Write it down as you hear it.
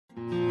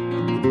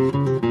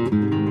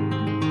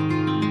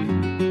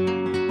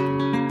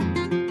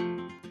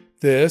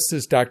This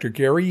is Dr.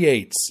 Gary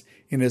Yates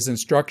in his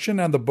instruction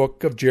on the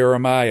book of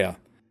Jeremiah.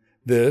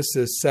 This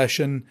is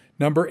session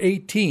number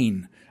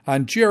 18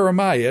 on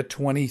Jeremiah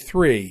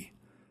 23,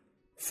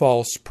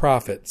 False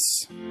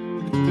Prophets.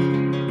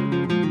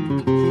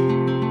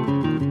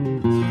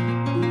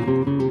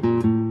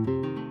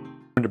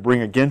 To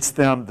bring against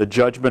them the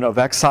judgment of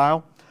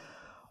exile.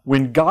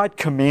 When God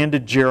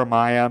commanded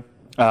Jeremiah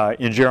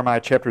in Jeremiah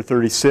chapter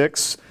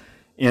 36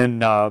 in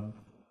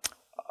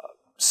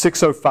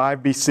 605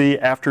 BC,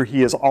 after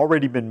he has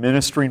already been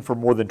ministering for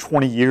more than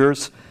 20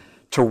 years,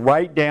 to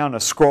write down a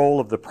scroll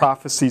of the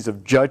prophecies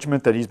of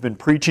judgment that he's been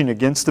preaching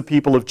against the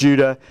people of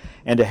Judah,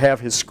 and to have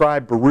his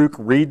scribe Baruch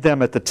read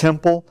them at the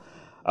temple.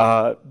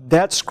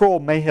 That scroll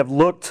may have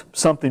looked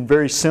something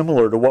very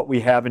similar to what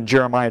we have in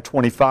Jeremiah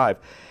 25.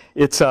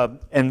 It's an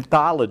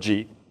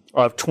anthology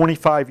of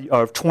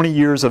 20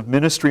 years of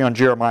ministry on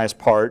Jeremiah's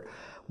part,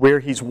 where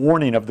he's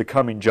warning of the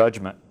coming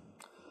judgment.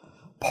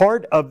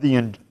 Part of the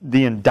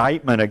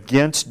indictment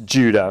against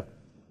Judah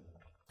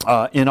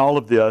in all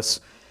of this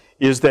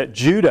is that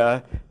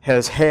Judah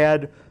has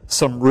had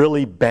some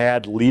really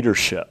bad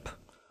leadership.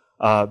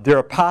 Their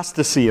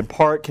apostasy in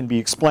part can be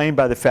explained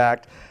by the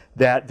fact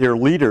that their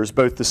leaders,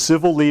 both the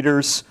civil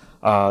leaders,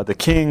 the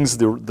kings,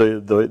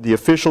 the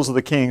officials of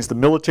the kings, the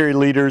military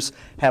leaders,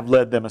 have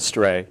led them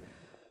astray.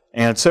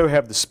 And so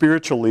have the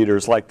spiritual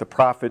leaders like the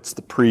prophets,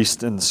 the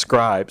priests, and the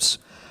scribes.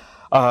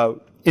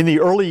 In the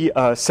early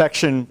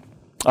section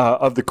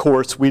of the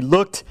course, we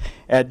looked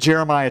at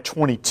Jeremiah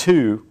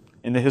 22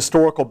 in the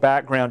historical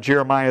background,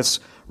 Jeremiah's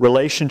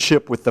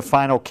relationship with the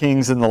final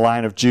kings in the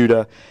line of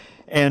Judah.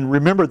 And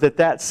remember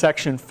that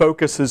section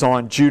focuses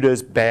on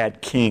Judah's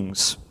bad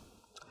kings.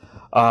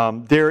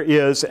 There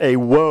is a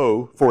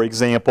woe, for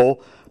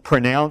example,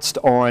 pronounced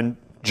on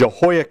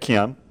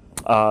Jehoiakim,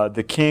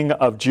 the king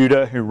of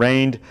Judah, who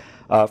reigned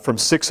from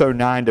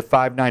 609 to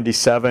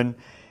 597.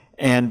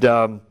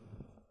 And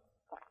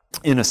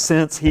in a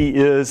sense, he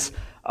is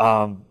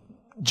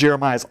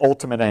Jeremiah's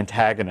ultimate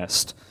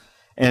antagonist.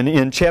 And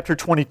in chapter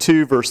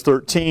 22, verse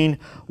 13,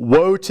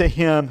 woe to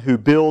him who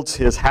builds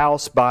his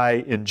house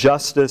by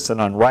injustice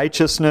and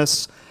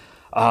unrighteousness.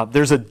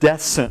 There's a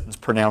death sentence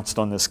pronounced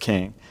on this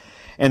king.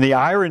 And the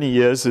irony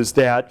is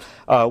that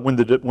when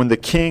the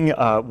king,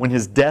 when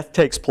his death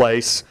takes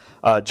place,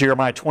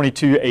 Jeremiah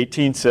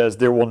 22:18 says,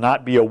 there will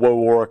not be a woe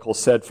oracle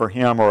said for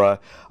him, or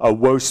a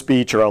woe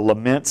speech or a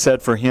lament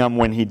said for him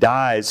when he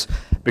dies,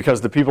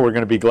 because the people are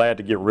going to be glad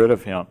to get rid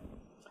of him.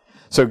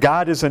 So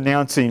God is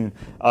announcing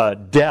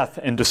death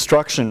and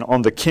destruction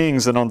on the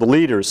kings and on the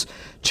leaders.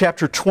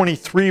 Chapter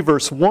 23,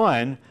 verse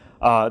 1,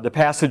 the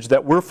passage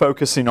that we're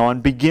focusing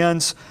on,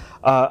 begins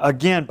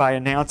again by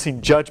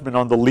announcing judgment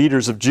on the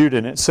leaders of Judah.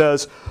 And it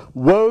says,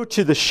 woe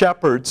to the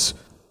shepherds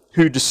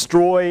who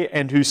destroy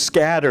and who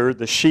scatter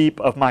the sheep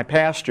of my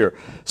pasture.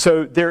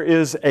 So there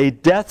is a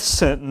death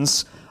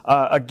sentence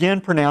again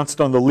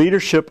pronounced on the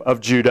leadership of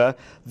Judah.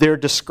 They're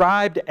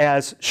described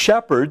as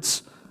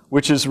shepherds,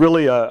 which is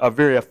really a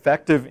very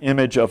effective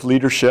image of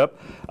leadership.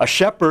 A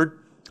shepherd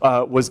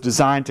was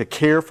designed to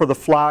care for the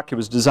flock. He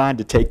was designed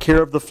to take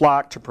care of the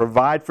flock, to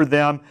provide for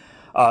them,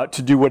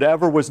 to do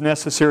whatever was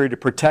necessary to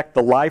protect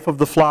the life of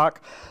the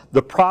flock.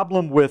 The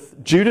problem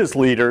with Judah's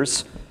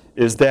leaders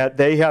is that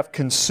they have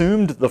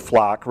consumed the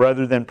flock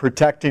rather than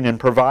protecting and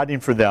providing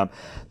for them.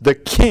 The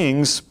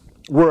kings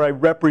were a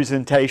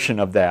representation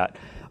of that.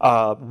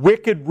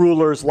 Wicked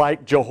rulers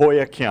like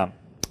Jehoiakim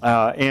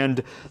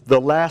and the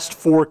last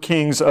four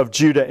kings of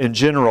Judah in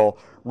general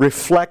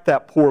reflect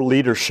that poor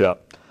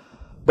leadership.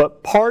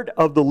 But part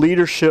of the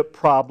leadership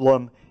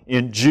problem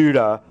in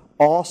Judah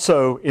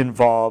also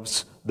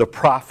involves the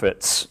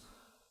prophets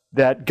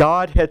that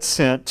God had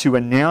sent to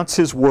announce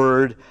His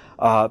word,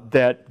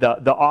 that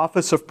the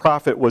office of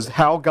prophet was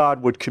how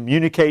God would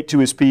communicate to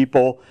His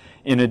people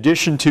in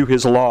addition to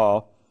His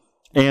law.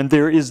 And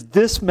there is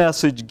this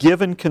message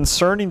given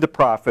concerning the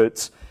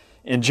prophets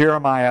in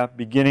Jeremiah,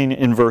 beginning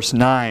in verse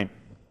 9.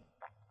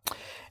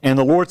 And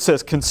the Lord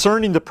says,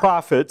 concerning the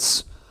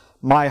prophets,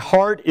 my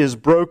heart is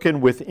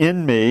broken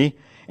within me,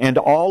 and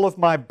all of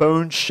my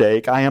bones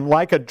shake. I am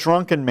like a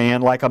drunken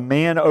man, like a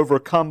man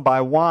overcome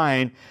by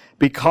wine,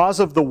 because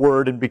of the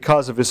word and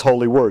because of His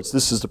holy words.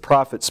 This is the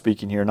prophet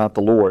speaking here, not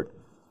the Lord.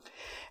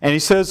 And he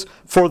says,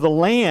 for the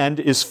land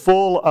is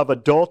full of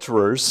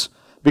adulterers,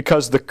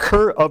 because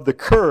of the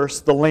curse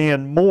the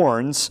land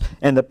mourns,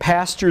 and the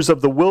pastures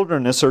of the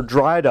wilderness are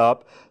dried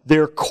up.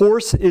 Their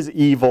course is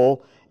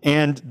evil,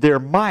 and their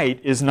might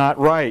is not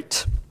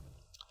right.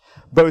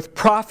 Both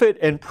prophet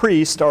and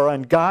priest are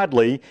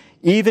ungodly.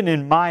 Even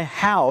in my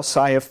house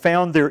I have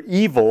found their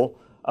evil,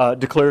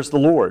 declares the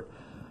Lord.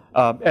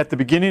 At the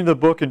beginning of the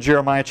book in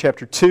Jeremiah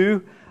chapter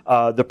 2,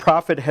 the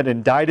prophet had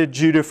indicted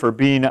Judah for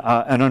being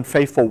an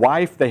unfaithful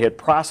wife. They had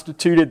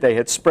prostituted. They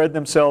had spread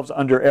themselves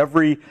under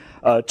every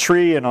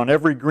tree and on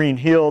every green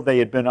hill. They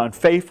had been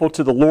unfaithful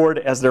to the Lord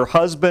as their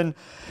husband.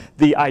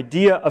 The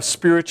idea of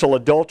spiritual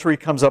adultery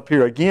comes up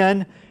here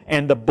again,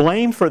 and the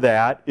blame for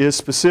that is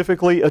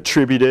specifically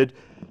attributed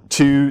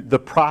to the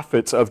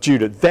prophets of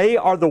Judah. They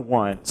are the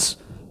ones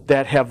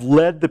that have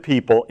led the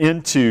people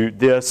into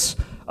this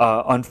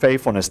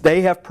unfaithfulness.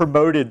 They have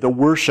promoted the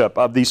worship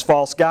of these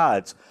false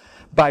gods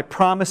by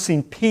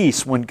promising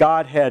peace when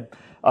God had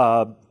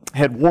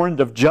warned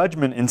of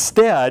judgment.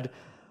 Instead,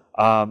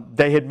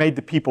 they had made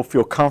the people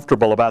feel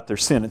comfortable about their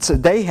sin. And so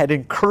they had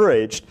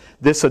encouraged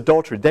this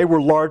adultery. They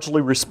were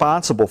largely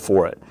responsible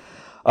for it.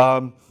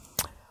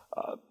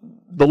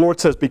 The Lord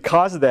says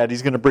because of that,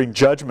 He's going to bring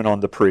judgment on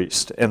the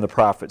priest and the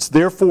prophets.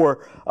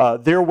 Therefore,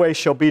 their way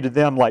shall be to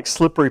them like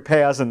slippery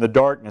paths in the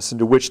darkness,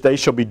 into which they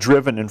shall be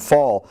driven and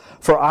fall.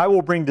 For I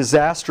will bring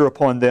disaster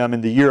upon them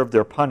in the year of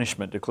their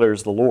punishment,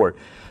 declares the Lord.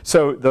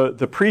 So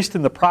the priest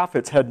and the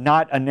prophets had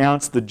not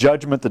announced the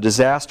judgment, the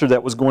disaster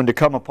that was going to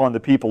come upon the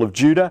people of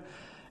Judah.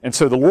 And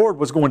so the Lord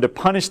was going to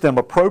punish them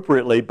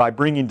appropriately by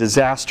bringing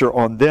disaster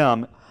on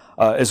them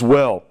as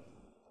well.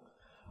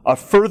 A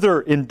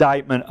further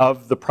indictment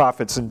of the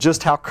prophets and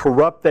just how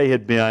corrupt they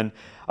had been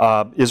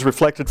is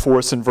reflected for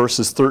us in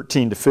verses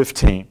 13 to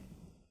 15.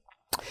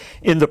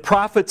 In the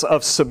prophets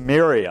of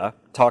Samaria,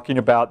 talking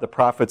about the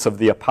prophets of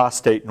the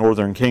apostate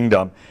northern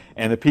kingdom,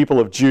 and the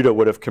people of Judah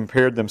would have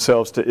compared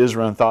themselves to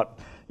Israel and thought,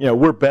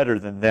 we're better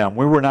than them.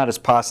 We were not as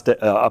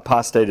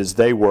apostate as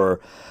they were.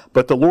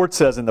 But the Lord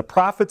says, in the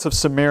prophets of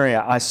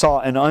Samaria, I saw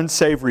an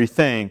unsavory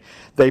thing.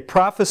 They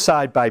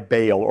prophesied by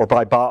Baal or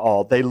by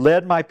Baal. They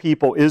led my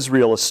people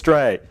Israel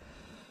astray.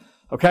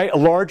 Okay, a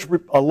large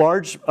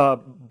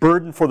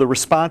burden for the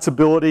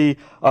responsibility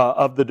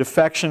of the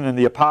defection and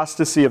the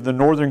apostasy of the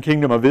northern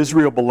kingdom of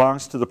Israel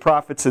belongs to the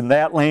prophets in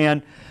that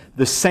land.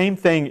 The same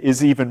thing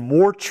is even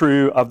more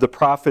true of the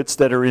prophets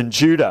that are in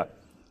Judah.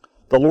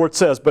 The Lord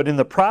says, but in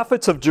the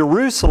prophets of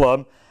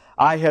Jerusalem,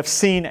 I have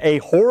seen a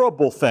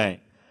horrible thing.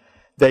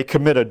 They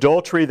commit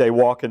adultery, they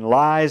walk in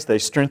lies, they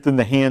strengthen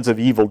the hands of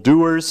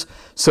evildoers,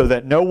 so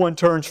that no one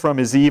turns from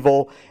his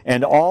evil,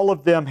 and all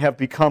of them have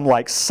become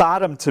like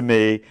Sodom to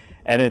me,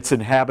 and its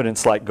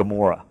inhabitants like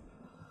Gomorrah.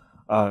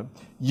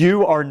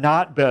 You are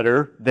not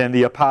better than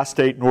the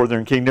apostate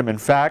northern kingdom. In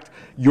fact,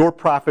 your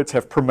prophets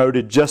have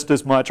promoted just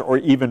as much or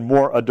even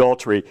more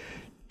adultery.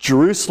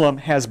 Jerusalem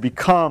has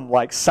become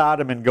like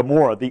Sodom and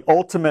Gomorrah, the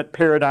ultimate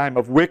paradigm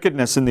of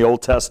wickedness in the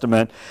Old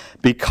Testament,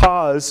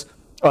 because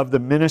of the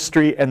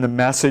ministry and the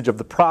message of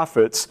the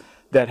prophets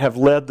that have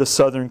led the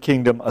southern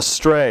kingdom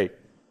astray.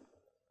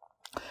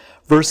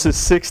 Verses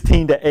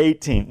 16 to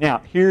 18.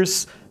 Now,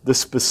 here's the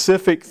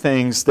specific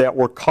things that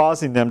were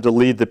causing them to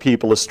lead the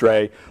people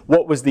astray.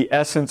 What was the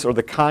essence or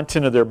the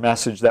content of their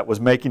message that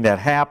was making that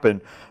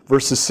happen?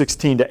 Verses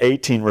 16 to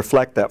 18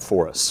 reflect that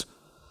for us.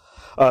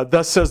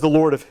 Thus says the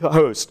Lord of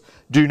hosts,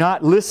 do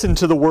not listen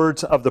to the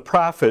words of the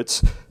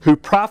prophets who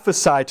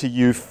prophesy to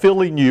you,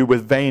 filling you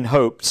with vain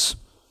hopes.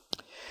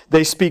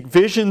 They speak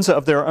visions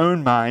of their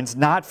own minds,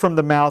 not from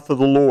the mouth of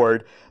the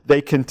Lord.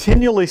 They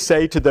continually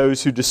say to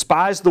those who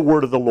despise the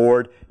word of the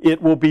Lord,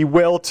 it will be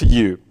well to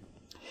you.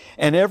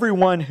 And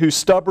everyone who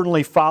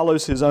stubbornly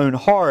follows his own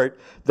heart,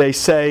 they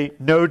say,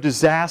 no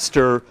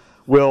disaster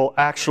will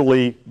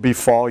actually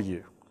befall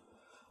you.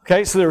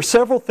 Okay, so there are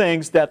several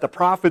things that the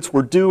prophets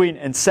were doing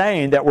and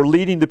saying that were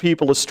leading the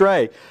people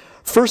astray.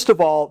 First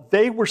of all,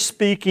 they were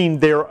speaking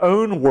their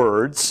own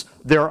words,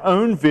 their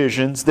own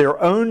visions, their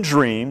own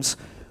dreams,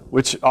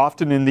 which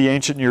often in the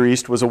ancient Near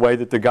East was a way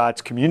that the gods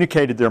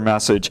communicated their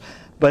message,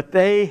 but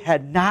they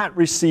had not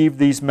received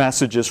these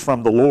messages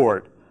from the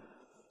Lord.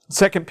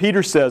 2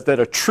 Peter says that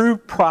a true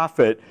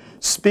prophet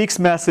speaks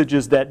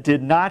messages that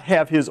did not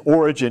have his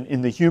origin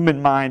in the human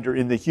mind or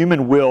in the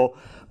human will,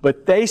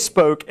 but they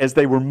spoke as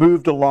they were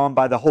moved along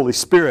by the Holy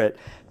Spirit.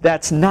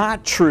 That's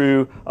not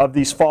true of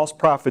these false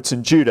prophets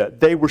in Judah.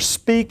 They were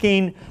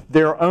speaking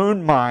their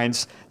own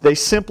minds. They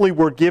simply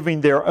were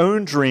giving their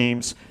own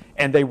dreams,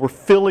 and they were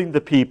filling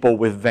the people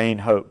with vain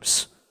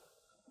hopes.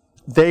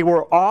 They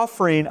were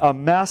offering a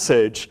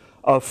message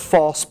of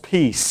false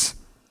peace.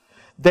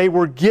 They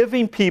were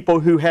giving people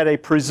who had a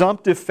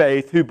presumptive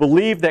faith, who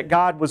believed that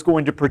God was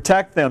going to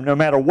protect them no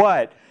matter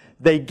what,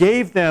 they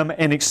gave them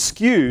an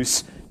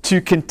excuse to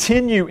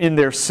continue in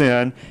their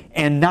sin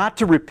and not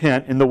to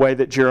repent in the way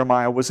that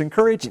Jeremiah was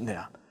encouraging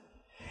them.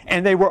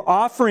 And they were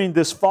offering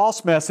this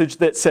false message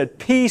that said,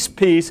 peace,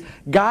 peace,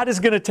 God is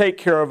going to take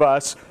care of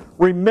us.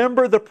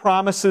 Remember the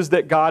promises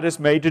that God has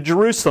made to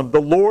Jerusalem.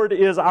 The Lord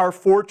is our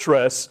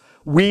fortress.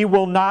 We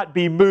will not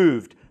be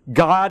moved.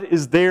 God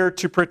is there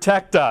to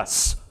protect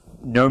us,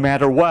 no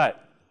matter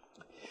what.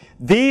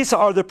 These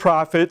are the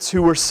prophets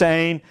who were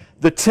saying,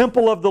 the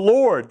temple of the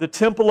Lord, the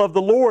temple of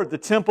the Lord, the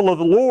temple of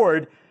the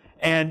Lord.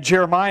 And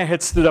Jeremiah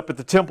had stood up at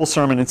the temple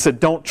sermon and said,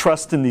 don't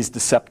trust in these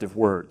deceptive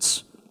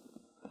words.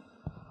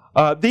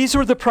 These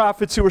were the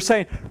prophets who were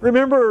saying,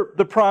 remember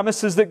the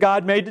promises that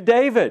God made to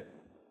David.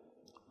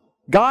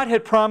 God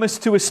had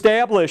promised to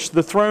establish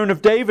the throne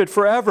of David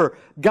forever.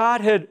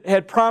 God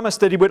had promised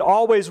that He would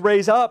always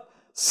raise up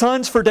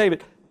sons for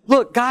David.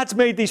 Look, God's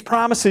made these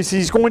promises.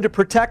 He's going to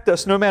protect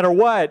us no matter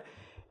what.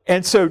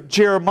 And so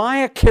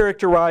Jeremiah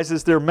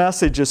characterizes their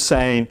message as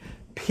saying,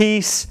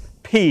 peace,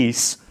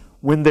 peace,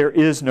 when there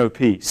is no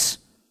peace.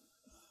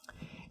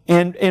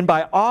 And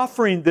by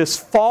offering this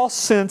false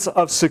sense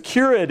of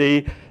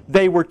security,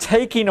 they were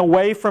taking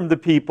away from the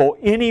people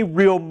any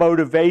real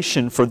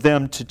motivation for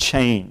them to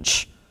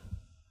change.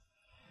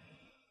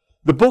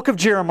 The book of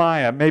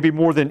Jeremiah, maybe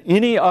more than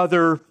any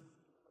other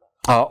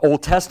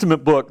Old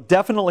Testament book,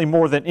 definitely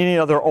more than any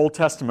other Old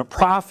Testament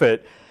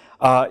prophet,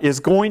 is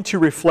going to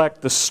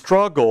reflect the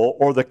struggle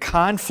or the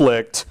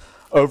conflict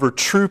over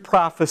true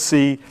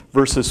prophecy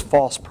versus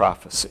false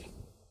prophecy.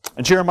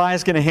 And Jeremiah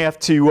is going to have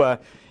to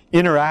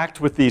interact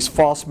with these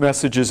false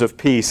messages of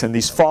peace and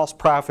these false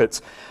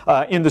prophets.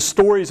 In the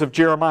stories of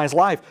Jeremiah's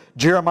life,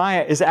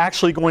 Jeremiah is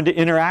actually going to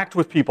interact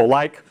with people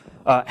like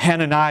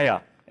Hananiah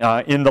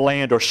in the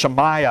land, or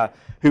Shemaiah,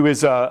 who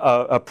is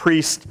a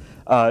priest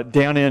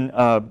down in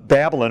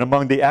Babylon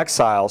among the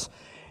exiles.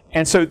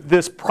 And so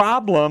this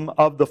problem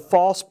of the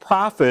false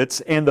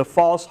prophets and the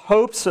false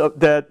hopes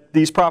that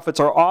these prophets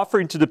are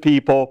offering to the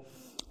people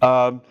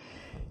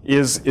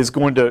is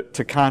going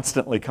to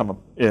constantly come up,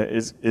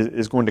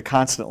 is going to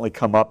constantly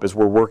come up as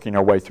we're working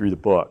our way through the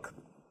book.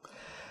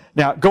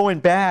 Now, going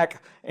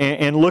back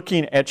and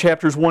looking at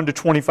chapters 1 to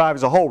 25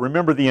 as a whole,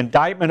 remember the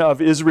indictment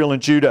of Israel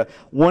and Judah.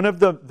 One of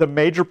the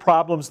major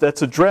problems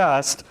that's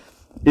addressed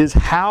is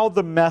how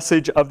the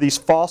message of these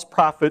false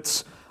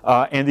prophets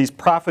and these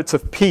prophets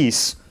of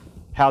peace,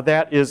 how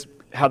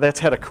that's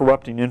had a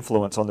corrupting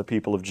influence on the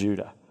people of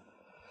Judah.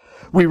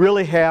 We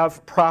really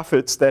have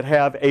prophets that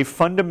have a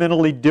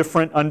fundamentally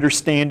different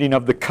understanding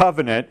of the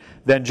covenant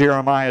than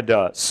Jeremiah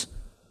does.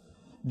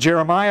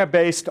 Jeremiah,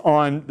 based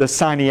on the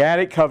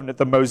Sinaitic covenant,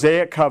 the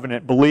Mosaic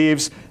covenant,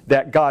 believes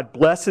that God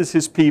blesses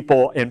His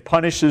people and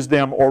punishes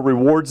them or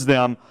rewards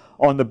them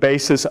on the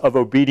basis of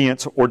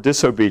obedience or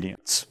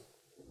disobedience.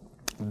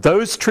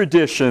 Those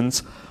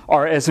traditions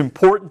are as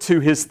important to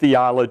his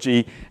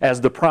theology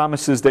as the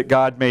promises that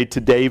God made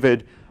to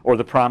David or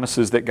the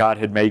promises that God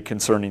had made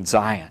concerning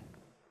Zion.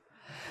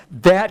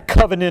 That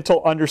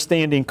covenantal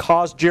understanding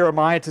caused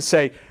Jeremiah to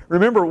say,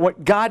 remember,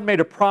 what God made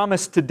a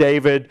promise to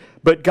David,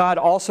 but God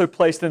also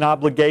placed an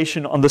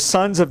obligation on the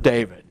sons of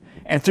David.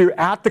 And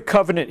throughout the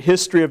covenant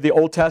history of the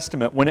Old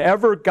Testament,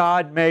 whenever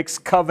God makes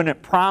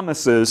covenant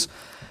promises,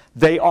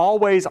 they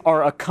always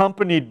are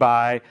accompanied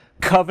by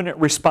covenant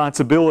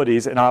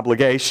responsibilities and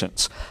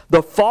obligations.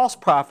 The false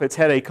prophets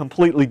had a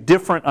completely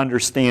different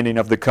understanding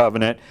of the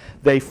covenant.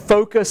 They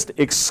focused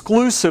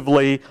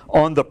exclusively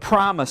on the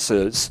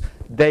promises.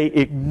 They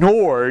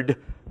ignored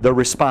the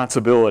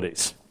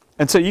responsibilities.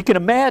 And so you can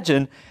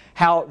imagine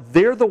how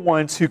they're the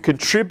ones who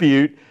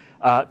contribute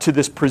to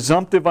this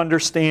presumptive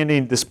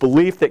understanding, this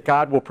belief that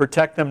God will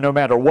protect them no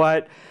matter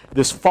what,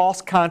 this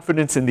false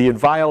confidence in the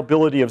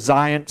inviolability of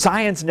Zion.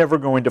 Zion's never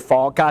going to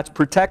fall. God's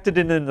protected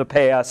it in the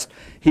past.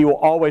 He will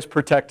always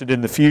protect it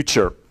in the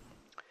future.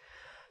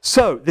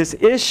 So this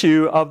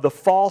issue of the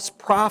false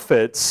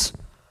prophets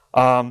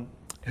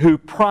who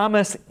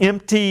promise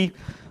empty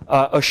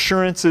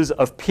assurances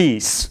of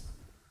peace,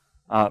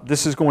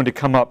 this is going to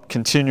come up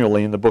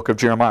continually in the book of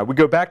Jeremiah. We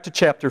go back to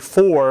chapter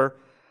 4,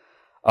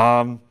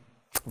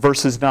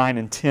 verses 9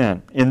 and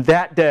 10. In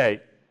that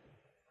day,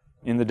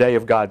 in the day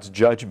of God's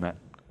judgment,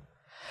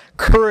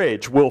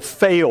 courage will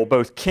fail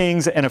both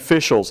kings and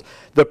officials.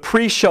 The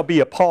priests shall be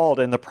appalled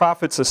and the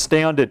prophets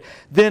astounded.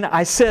 Then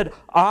I said,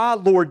 Ah,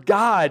 Lord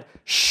God,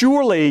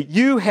 surely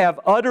you have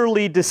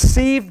utterly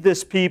deceived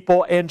this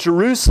people and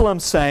Jerusalem,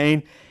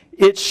 saying,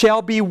 It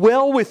shall be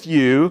well with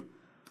you,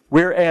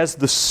 whereas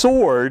the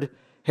sword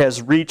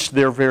has reached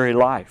their very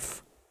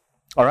life.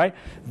 All right?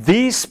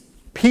 These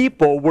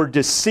people were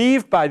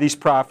deceived by these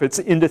prophets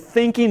into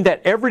thinking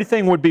that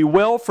everything would be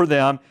well for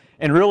them,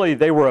 and really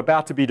they were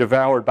about to be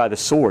devoured by the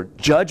sword.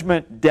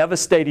 Judgment,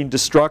 devastating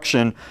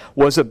destruction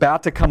was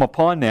about to come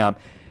upon them.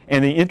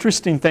 And the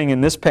interesting thing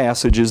in this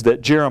passage is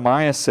that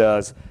Jeremiah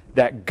says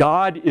that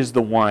God is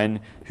the one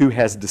who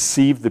has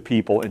deceived the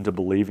people into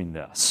believing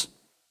this.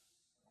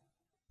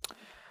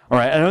 All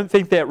right, I don't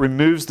think that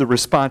removes the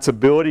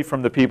responsibility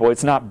from the people.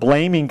 It's not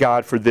blaming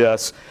God for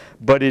this,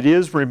 but it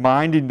is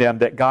reminding them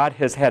that God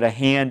has had a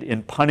hand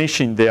in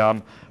punishing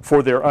them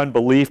for their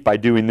unbelief by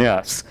doing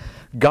this.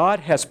 God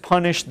has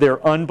punished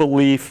their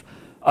unbelief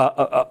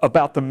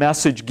about the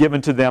message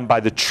given to them by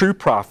the true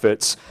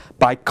prophets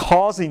by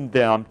causing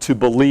them to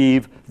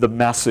believe the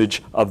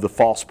message of the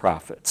false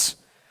prophets.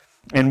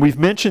 And we've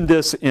mentioned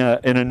this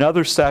in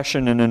another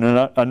session and in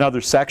another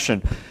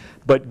section,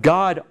 but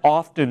God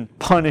often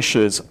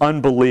punishes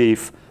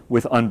unbelief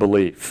with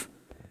unbelief.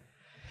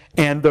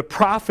 And the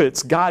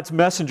prophets, God's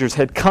messengers,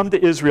 had come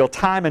to Israel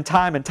time and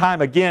time and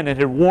time again and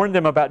had warned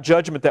them about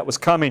judgment that was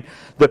coming.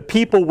 The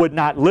people would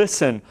not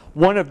listen.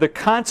 One of the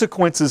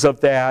consequences of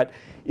that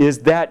is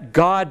that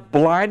God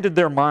blinded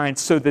their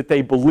minds so that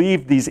they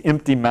believed these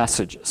empty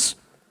messages.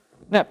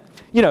 Now,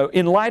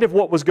 in light of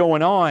what was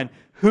going on,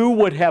 who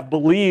would have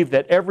believed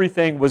that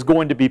everything was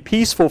going to be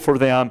peaceful for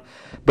them?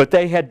 But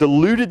they had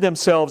deluded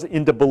themselves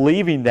into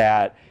believing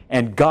that,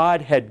 and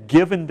God had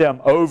given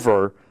them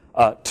over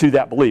to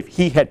that belief.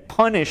 He had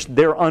punished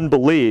their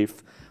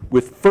unbelief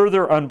with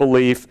further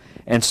unbelief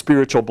and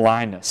spiritual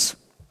blindness.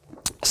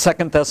 2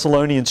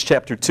 Thessalonians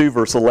chapter 2,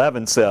 verse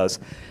 11 says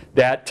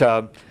that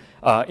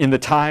in the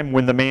time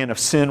when the man of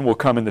sin will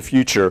come in the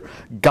future,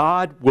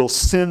 God will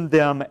send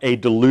them a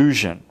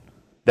delusion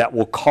that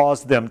will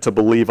cause them to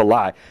believe a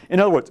lie. In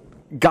other words,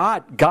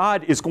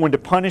 God is going to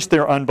punish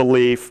their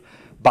unbelief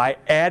by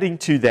adding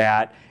to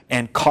that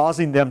and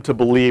causing them to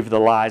believe the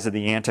lies of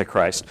the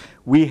Antichrist.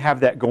 We have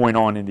that going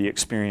on in the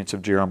experience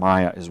of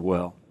Jeremiah as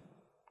well.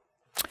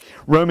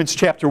 Romans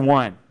chapter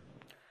 1.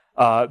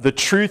 The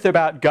truth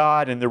about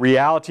God and the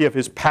reality of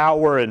His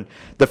power and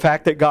the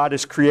fact that God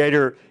is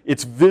Creator,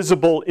 it's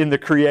visible in the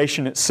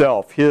creation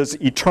itself. His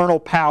eternal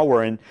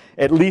power and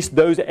at least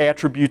those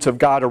attributes of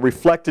God are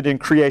reflected in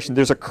creation.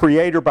 There's a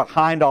Creator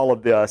behind all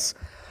of this.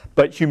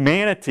 But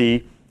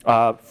humanity,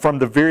 from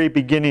the very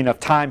beginning of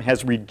time,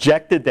 has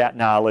rejected that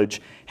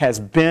knowledge, has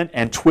bent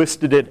and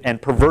twisted it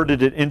and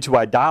perverted it into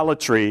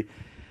idolatry.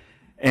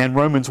 And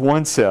Romans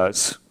 1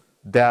 says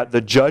that the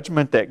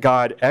judgment that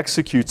God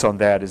executes on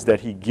that is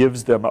that He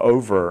gives them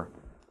over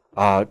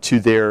to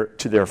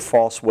their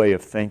false way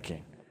of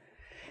thinking.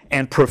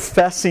 And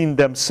professing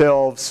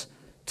themselves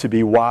to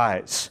be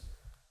wise,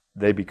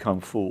 they become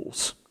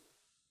fools.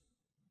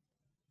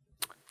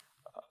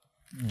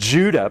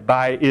 Judah,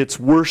 by its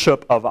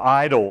worship of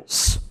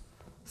idols,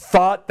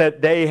 thought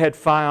that they had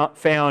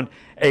found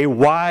a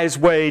wise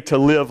way to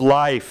live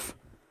life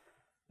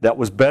that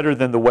was better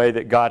than the way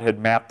that God had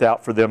mapped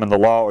out for them in the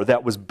law, or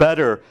that was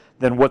better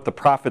than what the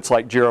prophets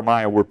like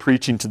Jeremiah were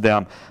preaching to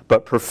them.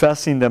 But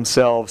professing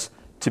themselves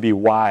to be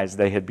wise,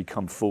 they had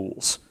become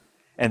fools.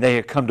 And they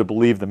had come to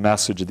believe the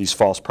message of these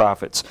false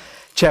prophets.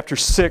 Chapter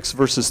 6,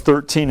 verses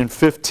 13 and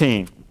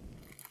 15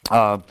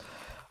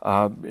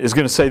 is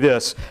going to say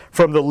this: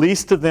 "From the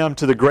least of them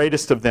to the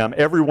greatest of them,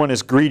 everyone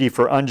is greedy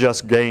for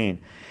unjust gain.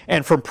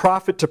 And from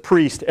prophet to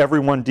priest,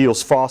 everyone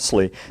deals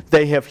falsely.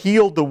 They have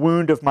healed the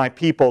wound of my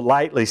people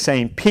lightly,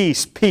 saying,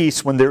 'Peace,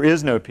 peace,' when there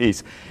is no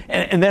peace."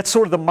 And that's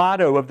sort of the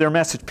motto of their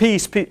message.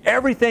 Peace, peace.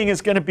 Everything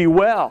is going to be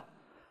well.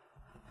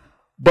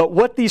 But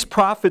what these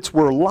prophets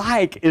were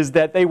like is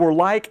that they were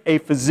like a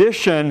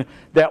physician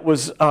that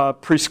was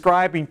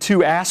prescribing 2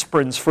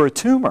 aspirins for a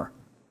tumor.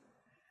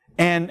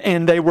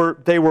 And they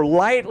were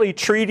lightly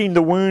treating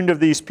the wound of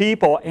these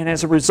people, and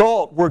as a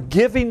result, were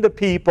giving the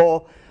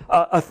people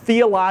a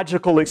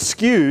theological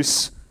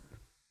excuse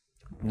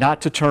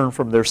not to turn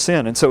from their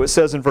sin. And so it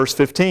says in verse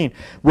 15,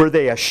 "Were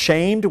they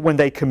ashamed when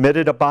they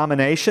committed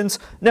abominations?"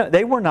 No,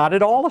 they were not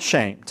at all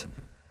ashamed.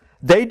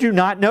 "They do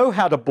not know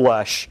how to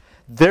blush.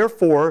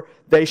 Therefore,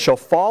 they shall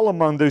fall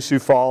among those who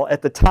fall.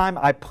 At the time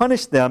I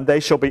punish them, they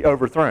shall be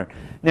overthrown."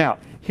 Now,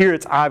 here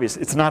it's obvious.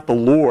 It's not the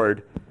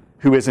Lord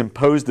who has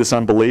imposed this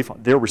unbelief.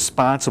 They're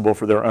responsible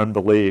for their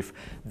unbelief.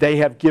 They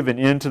have given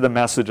in to the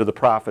message of the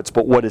prophets.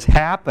 But what has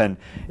happened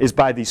is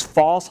by these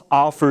false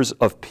offers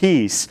of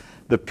peace,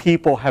 the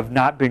people have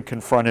not been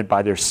confronted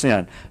by their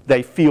sin.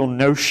 They feel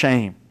no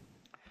shame.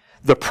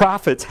 The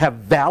prophets have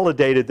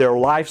validated their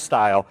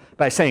lifestyle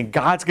by saying,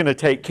 God's going to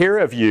take care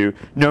of you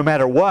no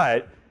matter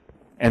what.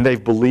 And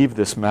they've believed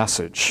this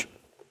message.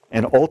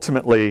 And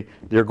ultimately,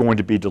 they're going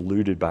to be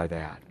deluded by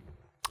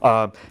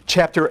that.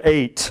 Chapter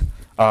 8.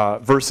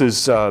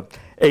 Verses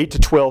 8 to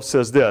 12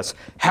 says this: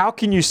 "How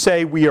can you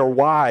say we are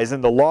wise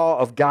and the law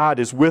of God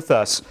is with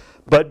us?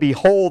 But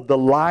behold, the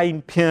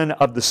lying pen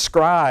of the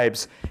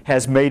scribes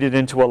has made it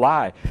into a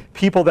lie."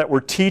 People that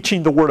were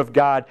teaching the Word of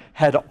God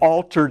had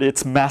altered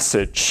its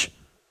message.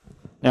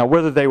 Now,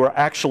 whether they were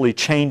actually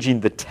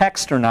changing the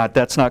text or not,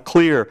 that's not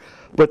clear.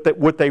 But that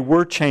what they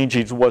were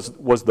changing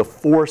was the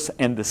force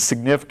and the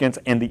significance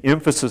and the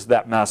emphasis of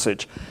that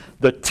message.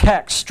 The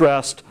text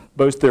stressed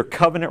both their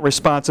covenant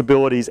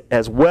responsibilities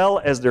as well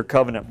as their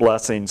covenant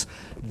blessings.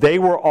 They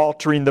were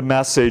altering the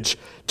message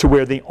to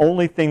where the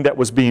only thing that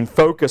was being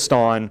focused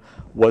on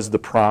was the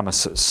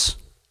promises.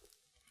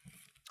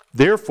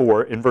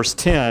 "Therefore," in verse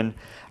 10,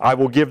 "I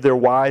will give their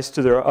wives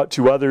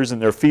to others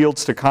and their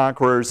fields to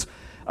conquerors."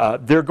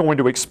 They're going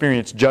to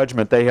experience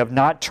judgment. They have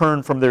not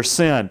turned from their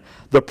sin.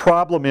 The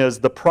problem is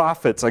the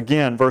prophets,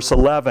 again, verse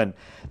 11,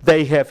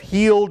 "They have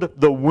healed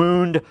the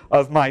wound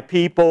of my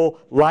people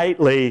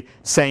lightly,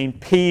 saying,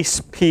 'Peace,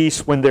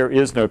 peace,' when there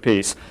is no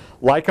peace."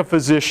 Like a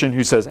physician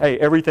who says, "Hey,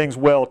 everything's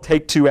well,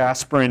 take 2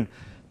 aspirin."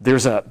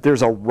 There's a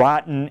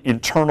rotten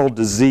internal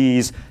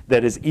disease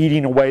that is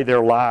eating away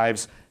their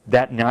lives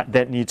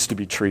that needs to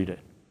be treated.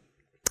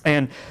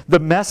 And the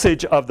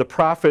message of the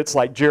prophets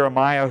like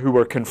Jeremiah, who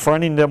were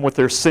confronting them with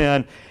their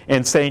sin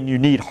and saying you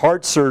need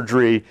heart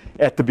surgery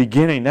at the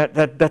beginning,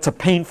 that's a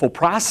painful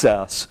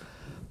process.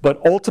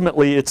 But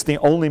ultimately, it's the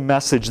only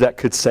message that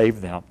could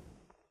save them.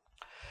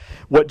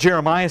 What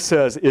Jeremiah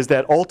says is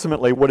that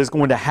ultimately what is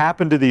going to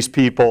happen to these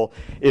people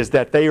is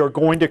that they are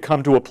going to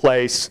come to a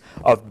place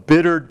of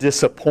bitter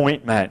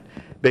disappointment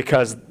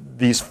because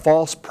these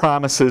false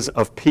promises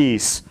of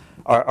peace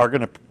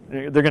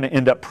they're going to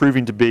end up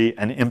proving to be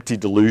an empty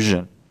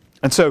delusion.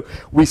 And so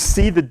we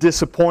see the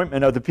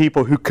disappointment of the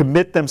people who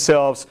commit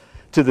themselves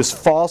to this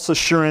false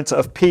assurance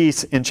of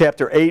peace in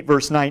chapter 8,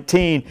 verse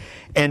 19,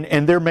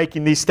 and they're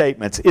making these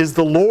statements. "Is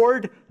the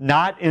Lord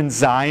not in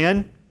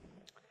Zion?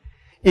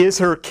 Is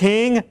her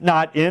king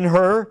not in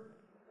her?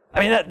 I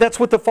mean, that's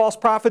what the false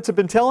prophets have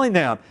been telling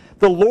them.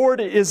 The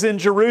Lord is in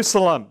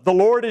Jerusalem. The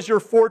Lord is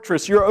your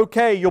fortress. You're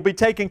okay. You'll be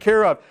taken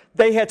care of.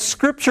 They had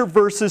scripture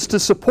verses to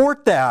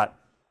support that.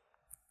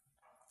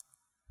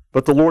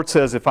 But the Lord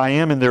says, if I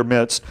am in their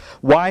midst,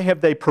 why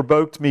have they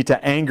provoked me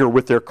to anger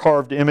with their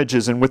carved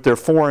images and with their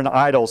foreign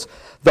idols?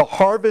 The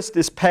harvest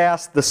is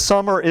past, the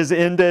summer is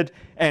ended,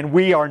 and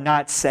we are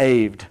not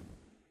saved.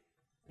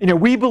 You know,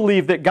 we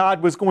believe that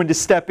God was going to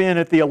step in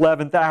at the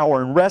 11th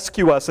hour and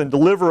rescue us and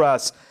deliver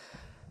us.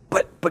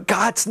 But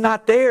God's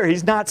not there.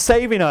 He's not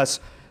saving us.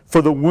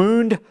 For the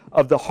wound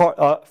of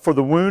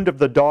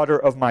the daughter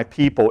of my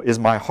people is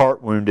my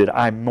heart wounded.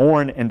 I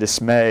mourn and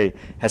dismay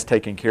has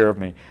taken care of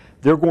me.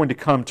 They're going to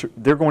come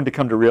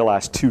to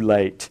realize too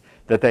late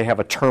that they have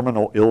a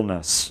terminal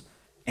illness.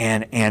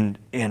 And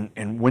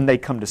when they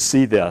come to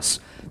see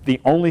this,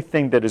 the only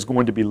thing that is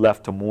going to be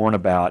left to mourn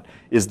about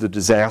is the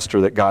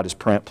disaster that God is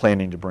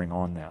planning to bring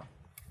on them.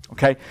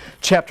 Okay?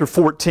 Chapter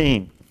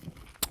 14.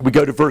 We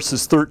go to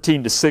verses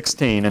 13 to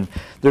 16, and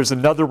there's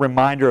another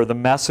reminder of the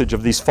message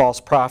of these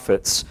false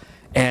prophets.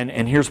 And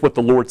here's what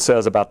the Lord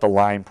says about the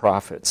lying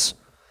prophets.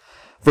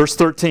 Verse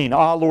 13,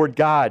 Ah, Lord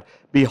God,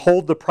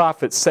 behold the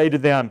prophets say to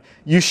them,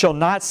 you shall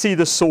not see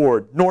the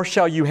sword, nor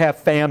shall you have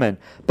famine,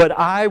 but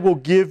I will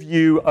give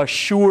you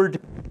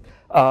assured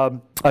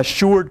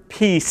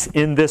peace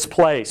in this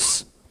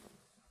place.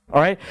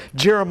 All right?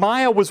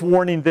 Jeremiah was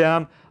warning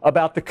them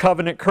about the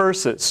covenant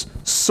curses,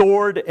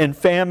 sword and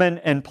famine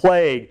and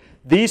plague.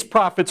 These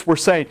prophets were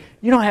saying,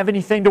 you don't have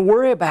anything to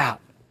worry about.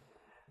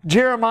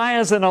 Jeremiah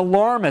is an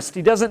alarmist.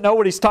 He doesn't know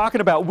what he's talking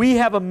about. We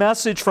have a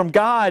message from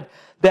God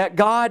that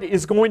God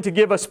is going to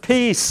give us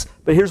peace.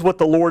 But here's what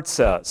the Lord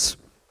says.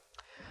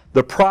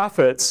 The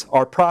prophets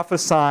are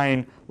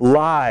prophesying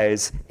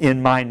lies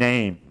in my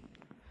name.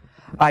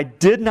 I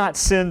did not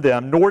send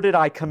them, nor did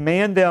I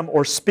command them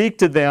or speak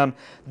to them.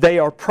 They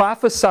are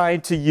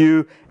prophesying to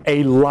you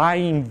a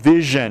lying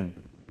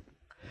vision,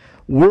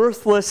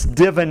 worthless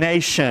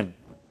divination.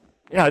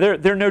 You know,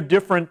 they're no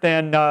different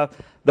than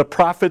the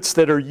prophets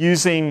that are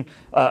using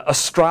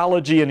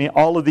astrology and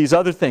all of these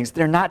other things.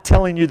 They're not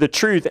telling you the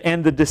truth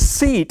and the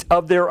deceit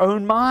of their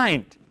own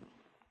mind.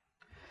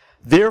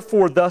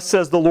 Therefore, thus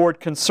says the Lord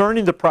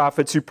concerning the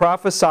prophets who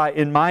prophesy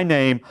in my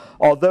name,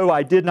 although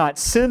I did not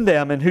send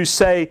them, and who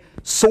say,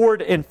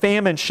 sword and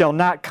famine shall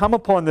not come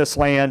upon this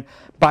land,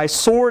 by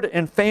sword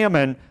and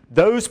famine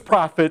those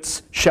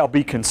prophets shall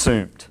be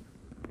consumed.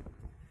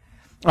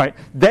 All right,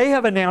 they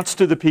have announced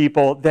to the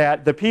people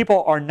that the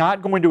people are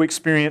not going to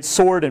experience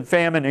sword and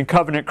famine and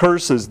covenant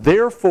curses.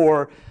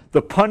 Therefore,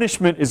 the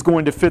punishment is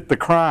going to fit the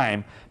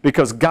crime,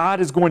 because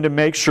God is going to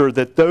make sure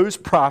that those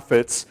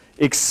prophets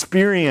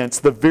experience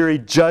the very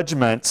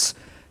judgments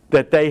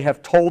that they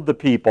have told the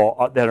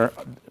people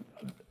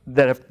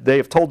they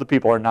have told the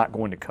people are not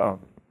going to come.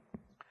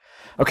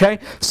 Okay,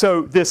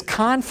 so this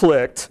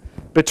conflict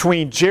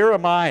between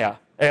Jeremiah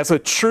as a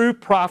true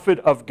prophet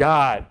of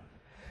God,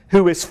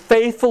 who is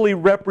faithfully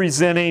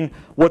representing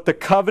what the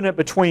covenant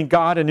between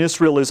God and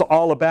Israel is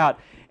all about,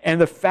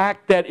 and the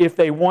fact that if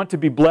they want to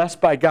be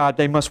blessed by God,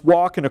 they must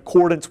walk in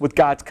accordance with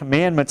God's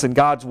commandments and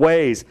God's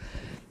ways.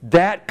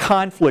 That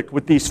conflict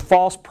with these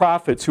false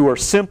prophets who are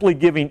simply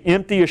giving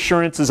empty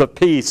assurances of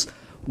peace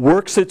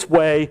works its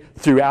way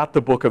throughout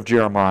the book of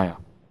Jeremiah.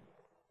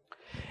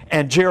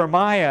 And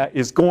Jeremiah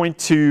is going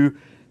to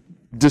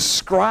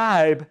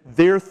describe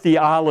their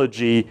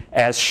theology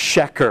as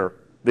sheker,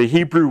 the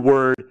Hebrew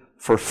word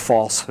for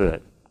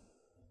falsehood.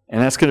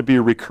 And that's going to be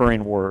a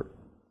recurring word.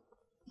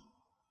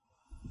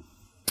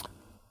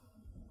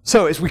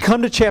 So as we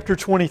come to chapter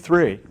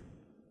 23,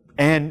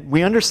 and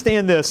we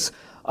understand this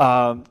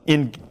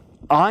in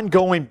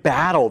ongoing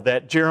battle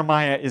that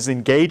Jeremiah is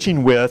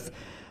engaging with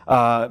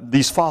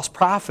these false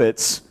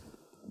prophets,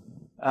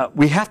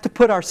 we have to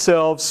put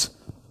ourselves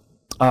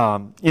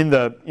in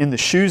the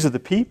shoes of the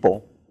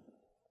people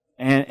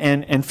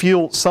and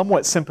feel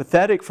somewhat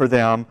sympathetic for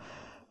them,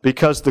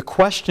 because the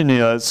question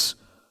is,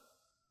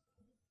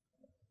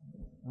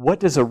 what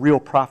does a real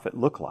prophet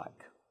look like?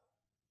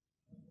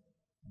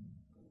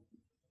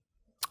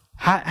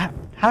 How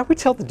do we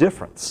tell the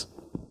difference?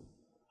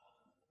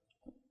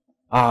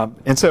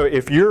 And so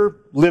if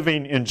you're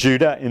living in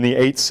Judah in the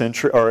 8th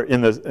century, or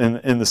in the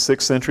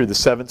 6th century, the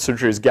 7th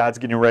century, as God's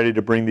getting ready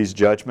to bring these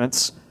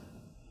judgments,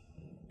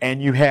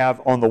 and you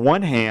have, on the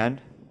one hand,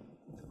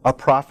 a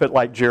prophet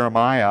like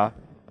Jeremiah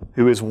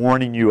who is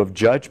warning you of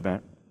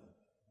judgment.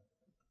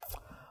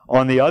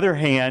 On the other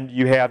hand,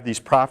 you have these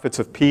prophets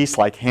of peace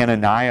like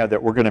Hananiah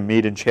that we're going to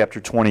meet in chapter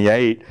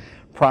 28,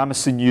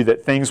 promising you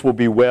that things will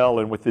be well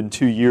and within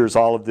 2 years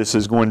all of this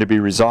is going to be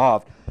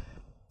resolved.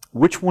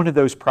 Which one of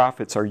those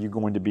prophets are you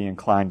going to be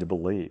inclined to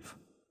believe?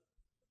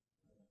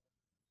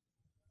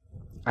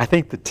 I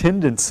think the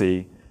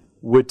tendency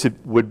would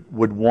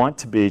want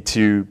to be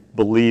to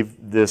believe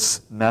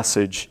this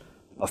message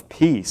of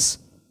peace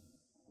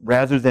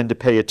rather than to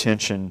pay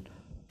attention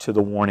to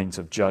the warnings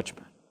of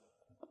judgment.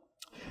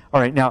 All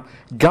right, now,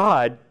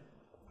 God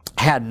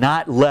had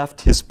not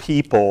left His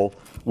people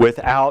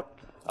without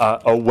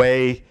a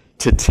way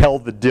to tell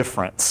the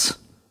difference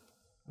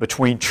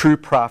between true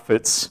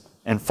prophets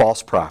and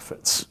false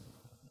prophets.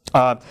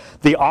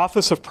 The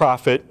office of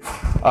prophet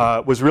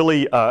was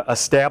really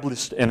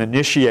established and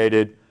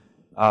initiated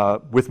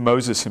with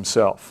Moses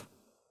himself.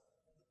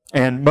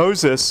 And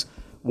Moses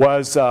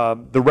was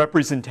the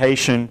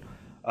representation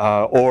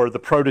or the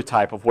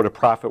prototype of what a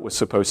prophet was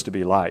supposed to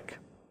be like.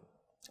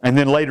 And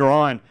then later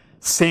on,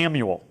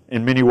 Samuel,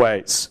 in many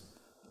ways,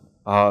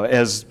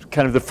 as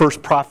kind of the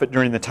first prophet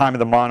during the time of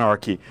the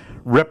monarchy,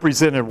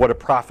 represented what a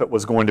prophet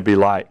was going to be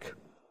like.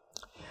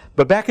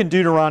 But back in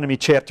Deuteronomy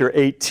chapter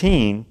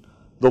 18,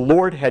 the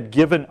Lord had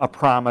given a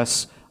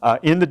promise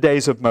in the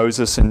days of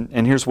Moses,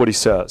 and here's what he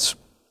says.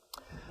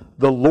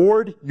 The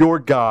Lord your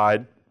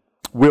God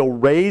will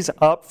raise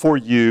up for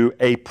you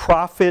a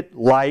prophet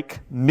like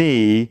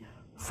me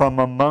from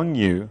among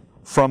you,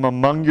 from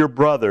among your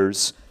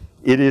brothers.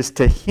 It is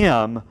to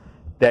him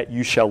that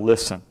you shall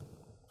listen.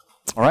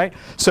 All right?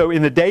 So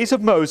in the days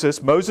of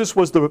Moses, Moses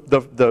was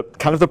the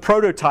kind of the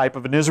prototype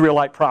of an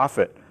Israelite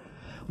prophet.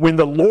 When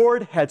the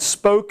Lord had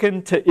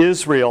spoken to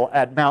Israel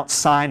at Mount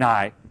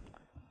Sinai,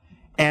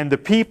 and the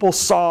people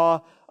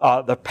saw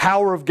the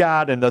power of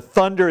God and the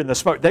thunder and the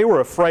smoke, they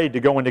were afraid to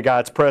go into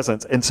God's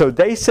presence. And so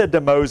they said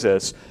to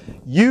Moses,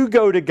 you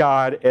go to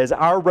God as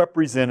our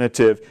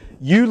representative,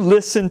 you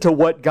listen to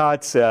what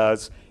God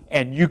says,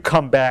 and you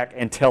come back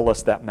and tell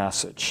us that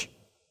message.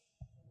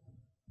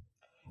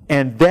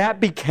 And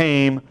that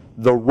became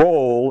the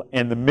role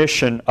and the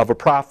mission of a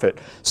prophet.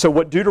 So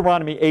what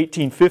Deuteronomy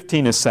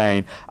 18:15 is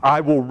saying,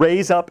 I will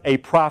raise up a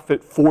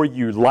prophet for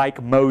you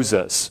like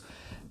Moses.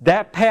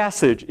 That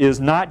passage is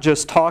not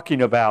just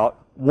talking about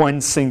one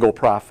single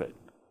prophet.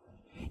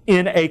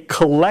 In a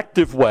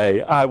collective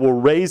way, I will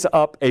raise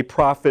up a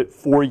prophet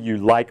for you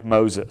like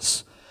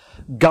Moses.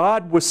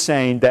 God was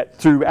saying that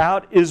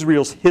throughout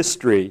Israel's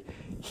history,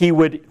 He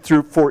would,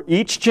 for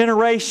each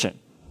generation,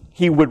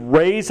 He would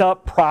raise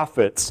up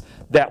prophets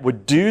that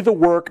would do the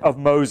work of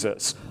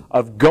Moses,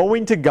 of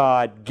going to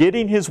God,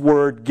 getting His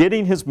word,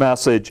 getting His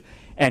message,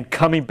 and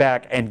coming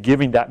back and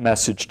giving that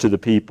message to the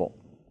people.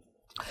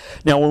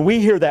 Now, when we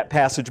hear that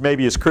passage,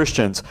 maybe as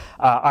Christians,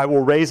 I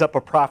will raise up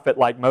a prophet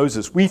like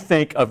Moses, we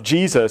think of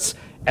Jesus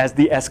as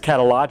the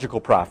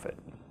eschatological prophet.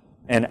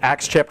 And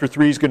Acts chapter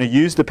 3 is going to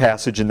use the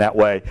passage in that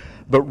way.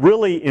 But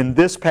really, in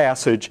this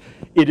passage,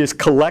 it is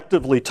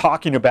collectively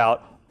talking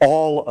about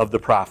all of the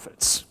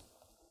prophets.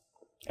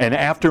 And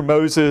after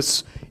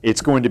Moses,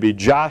 it's going to be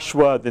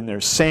Joshua, then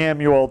there's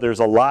Samuel, there's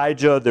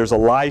Elijah, there's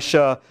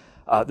Elisha,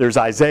 there's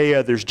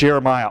Isaiah, there's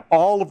Jeremiah.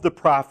 All of the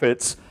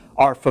prophets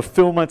are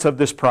fulfillments of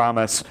this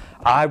promise.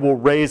 I will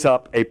raise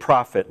up a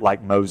prophet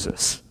like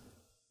Moses.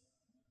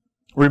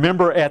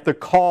 Remember at the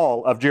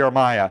call of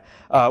Jeremiah,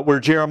 where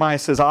Jeremiah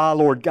says,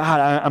 Lord God,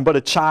 I'm but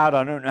a child,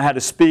 I don't know how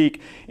to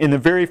speak. In the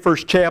very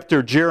first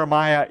chapter,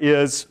 Jeremiah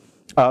is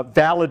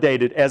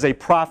validated as a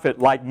prophet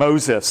like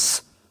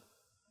Moses.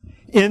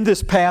 In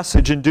this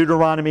passage in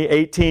Deuteronomy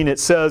 18, it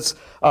says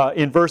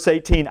in verse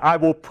 18, I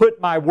will put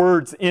my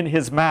words in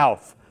his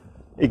mouth.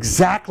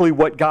 Exactly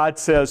what God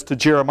says to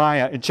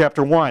Jeremiah in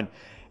chapter 1.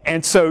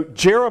 And so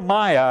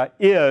Jeremiah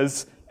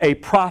is a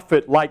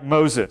prophet like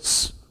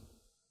Moses.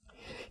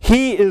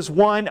 He is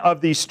one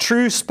of these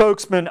true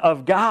spokesmen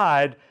of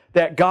God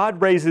that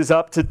God raises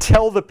up to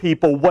tell the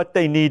people what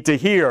they need to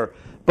hear.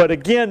 But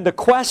again, the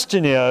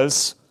question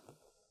is,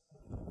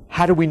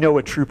 how do we know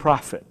a true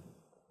prophet?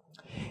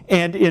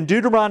 And in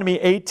Deuteronomy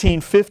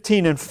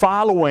 18:15 and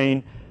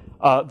following,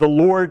 the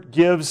Lord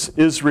gives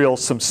Israel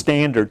some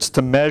standards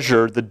to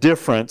measure the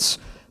difference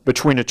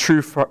between a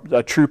true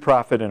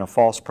prophet and a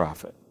false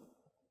prophet.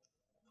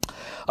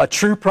 A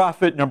true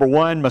prophet, number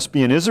one, must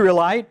be an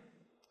Israelite.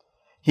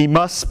 He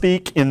must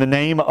speak in the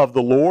name of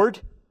the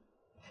Lord.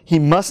 He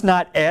must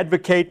not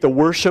advocate the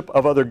worship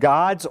of other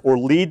gods or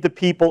lead the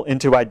people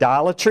into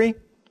idolatry.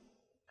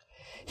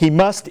 He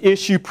must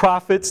issue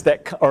prophecies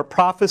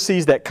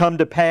that come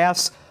to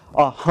pass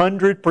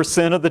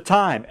 100% of the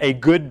time. A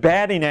good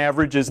batting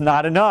average is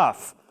not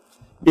enough.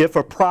 If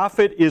a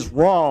prophet is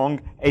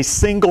wrong a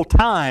single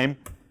time,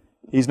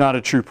 he's not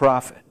a true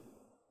prophet.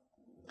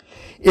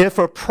 If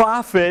a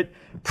prophet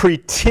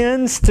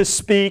pretends to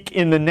speak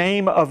in the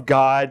name of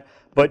God,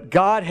 but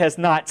God has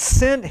not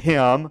sent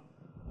him,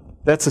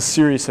 that's a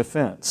serious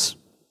offense.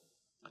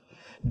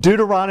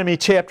 Deuteronomy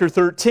chapter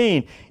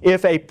 13,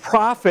 if a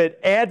prophet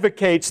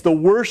advocates the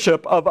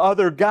worship of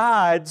other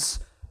gods,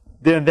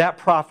 then that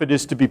prophet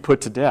is to be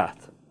put to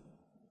death.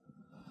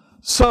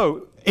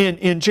 So,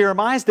 in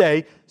Jeremiah's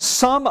day,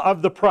 some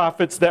of the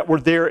prophets that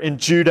were there in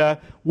Judah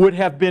would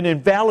have been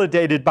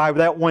invalidated by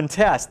that one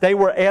test. They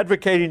were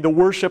advocating the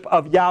worship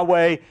of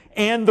Yahweh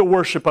and the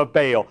worship of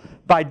Baal.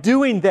 By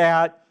doing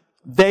that,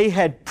 they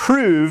had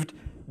proved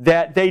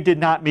that they did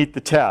not meet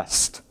the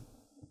test.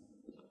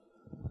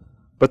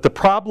 But the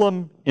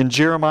problem in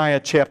Jeremiah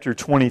chapter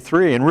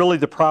 23, and really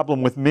the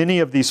problem with many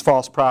of these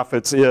false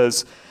prophets,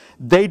 is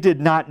they did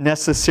not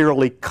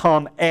necessarily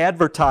come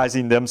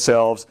advertising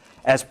themselves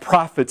as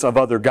prophets of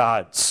other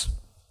gods.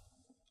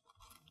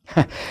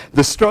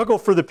 The struggle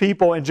for the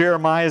people in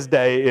Jeremiah's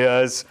day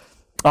is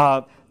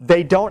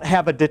they don't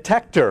have a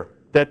detector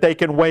that they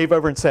can wave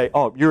over and say,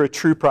 oh, you're a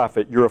true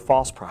prophet, you're a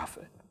false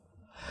prophet.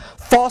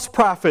 False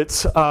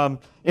prophets,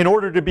 in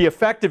order to be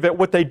effective at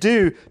what they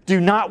do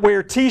not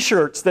wear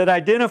t-shirts that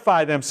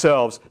identify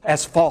themselves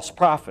as false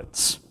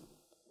prophets.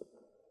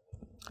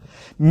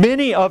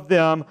 Many of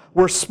them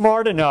were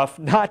smart enough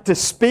not to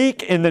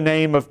speak in the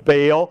name of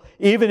Baal,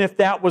 even if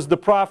that was the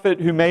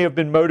prophet who may have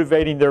been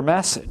motivating their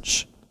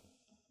message.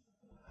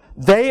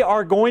 They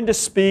are going to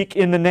speak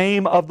in the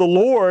name of the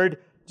Lord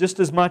just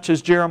as much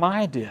as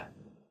Jeremiah did.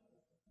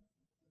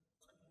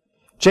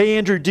 J.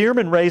 Andrew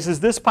Dearman raises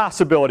this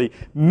possibility.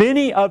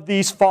 Many of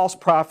these false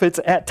prophets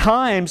at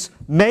times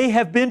may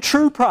have been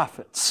true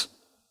prophets.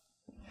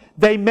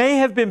 They may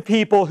have been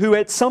people who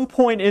at some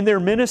point in their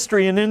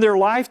ministry and in their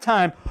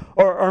lifetime,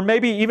 or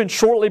maybe even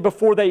shortly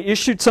before they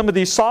issued some of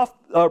these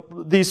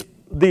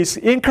these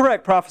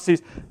incorrect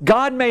prophecies,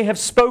 God may have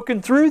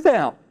spoken through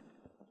them.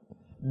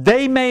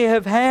 They may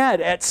have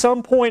had at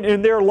some point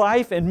in their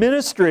life and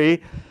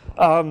ministry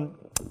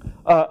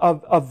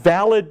a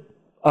valid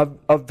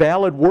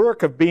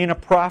work of being a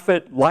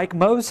prophet like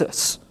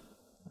Moses.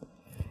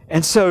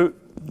 And so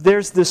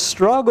there's this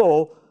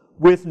struggle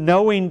with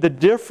knowing the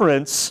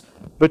difference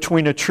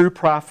between a true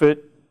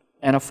prophet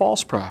and a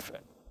false prophet.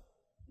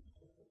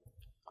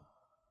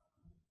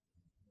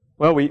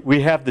 Well,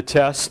 we have the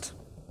test.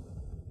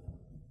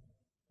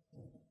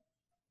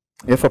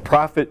 If a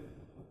prophet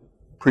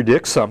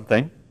predicts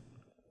something,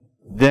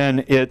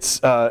 then it's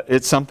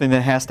something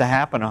that has to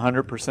happen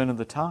 100% of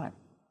the time.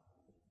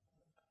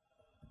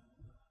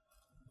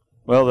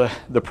 Well,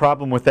 the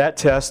problem with that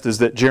test is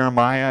that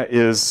Jeremiah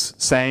is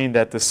saying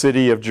that the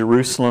city of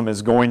Jerusalem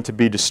is going to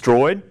be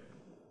destroyed,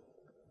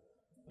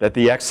 that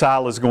the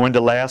exile is going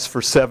to last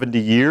for 70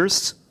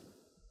 years.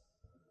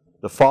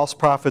 The false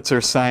prophets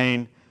are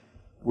saying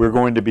we're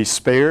going to be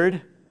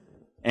spared,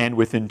 and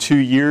within 2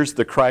 years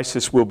the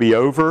crisis will be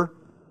over.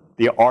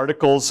 The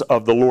articles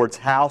of the Lord's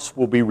house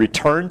will be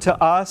returned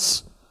to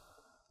us.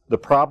 The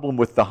problem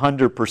with the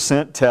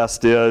 100%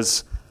 test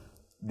is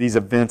these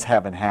events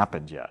haven't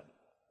happened yet.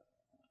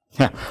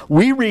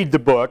 We read the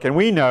book and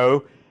we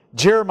know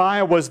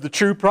Jeremiah was the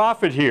true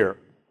prophet here.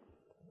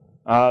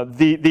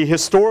 The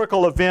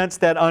historical events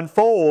that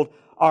unfold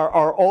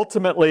are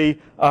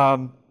ultimately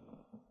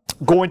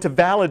going to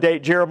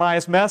validate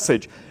Jeremiah's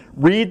message.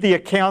 Read the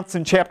accounts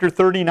in chapter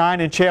 39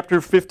 and chapter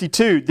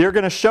 52. They're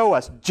going to show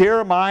us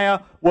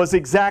Jeremiah was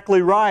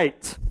exactly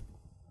right.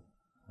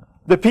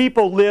 The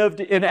people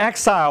lived in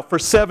exile for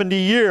 70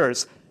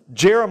 years.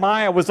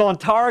 Jeremiah was on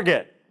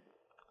target.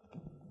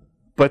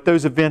 But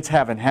those events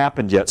haven't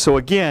happened yet. So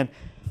again,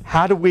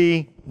 how do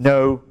we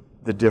know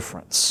the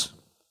difference?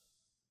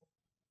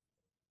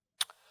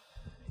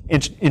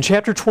 In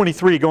chapter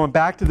 23, going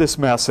back to this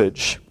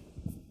message,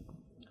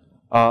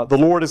 the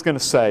Lord is going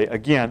to say,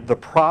 again, the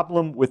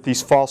problem with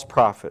these false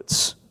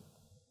prophets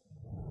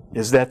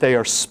is that they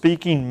are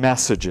speaking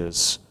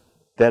messages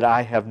that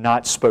I have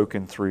not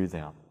spoken through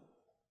them.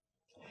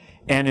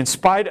 And in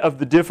spite of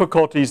the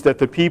difficulties that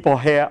the people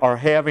are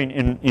having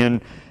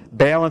in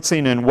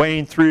balancing and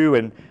weighing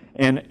through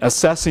and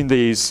assessing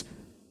these,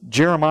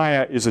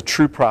 Jeremiah is a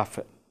true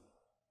prophet.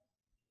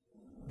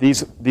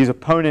 These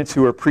opponents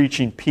who are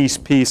preaching peace,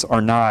 peace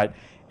are not.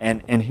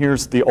 And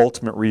here's the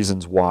ultimate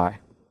reasons why.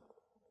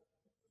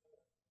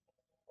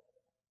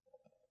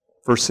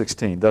 Verse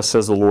 16, thus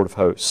says the Lord of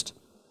hosts,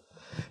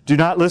 do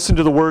not listen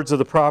to the words of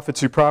the prophets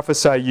who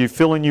prophesy you,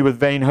 filling you with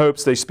vain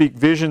hopes. They speak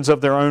visions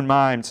of their own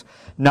minds,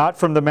 not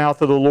from the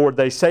mouth of the Lord.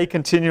 They say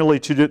continually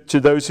to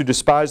those who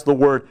despise the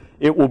word,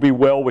 it will be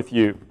well with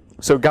you.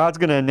 So God's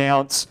going to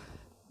announce,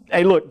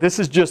 hey, look, this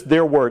is just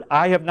their word.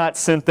 I have not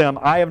sent them.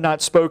 I have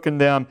not spoken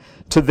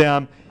to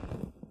them.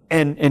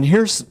 And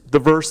here's the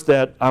verse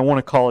that I want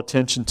to call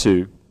attention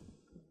to,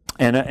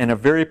 and a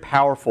very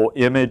powerful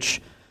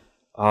image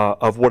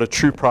of what a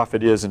true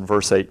prophet is in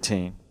verse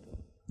 18.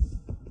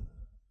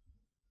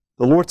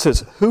 The Lord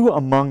says, who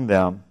among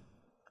them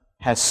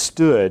has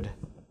stood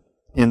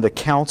in the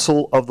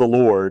counsel of the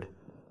Lord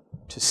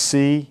to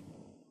see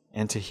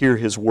and to hear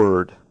His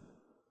word?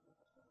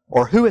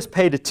 Or who has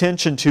paid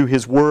attention to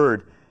His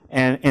word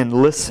and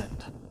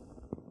listened?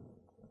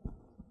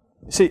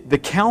 See, the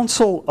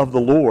counsel of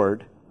the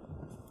Lord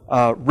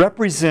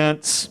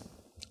represents,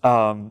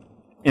 in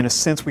a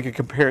sense we could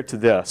compare it to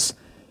this.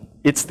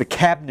 It's the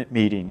cabinet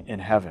meeting in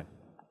heaven,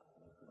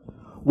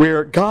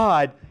 where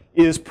God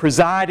is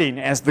presiding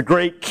as the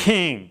great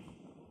king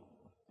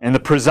and the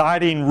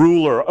presiding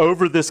ruler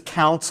over this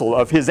council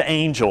of His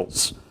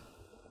angels.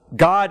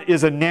 God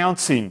is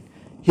announcing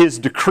His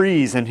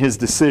decrees and His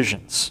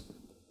decisions.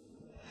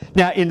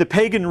 Now, in the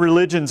pagan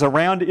religions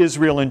around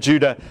Israel and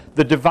Judah,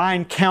 the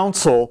divine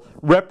council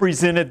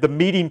represented the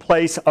meeting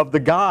place of the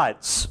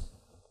gods,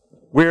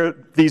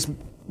 where these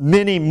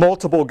many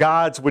multiple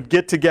gods would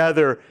get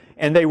together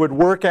and they would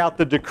work out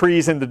the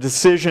decrees and the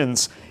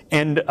decisions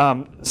and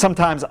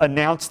sometimes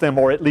announce them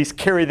or at least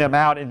carry them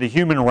out in the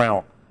human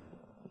realm.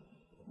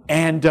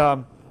 And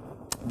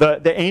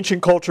The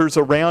ancient cultures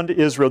around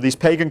Israel, these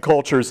pagan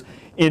cultures,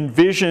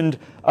 envisioned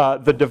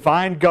the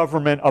divine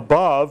government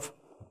above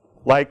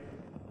like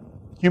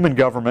human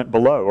government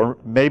below, or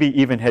maybe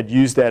even had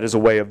used that as a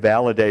way of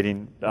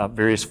validating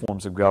various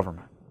forms of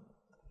government.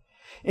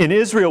 In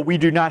Israel, we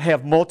do not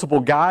have multiple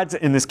gods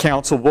in this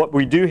council. What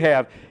we do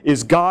have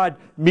is God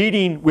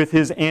meeting with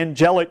His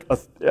angelic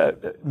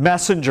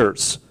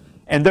messengers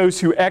and those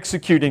who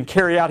execute and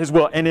carry out His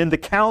will. And in the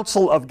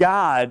council of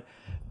God,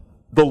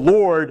 the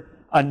Lord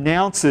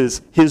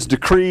announces His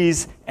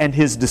decrees and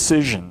His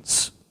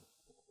decisions.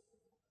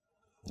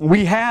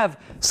 We have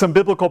some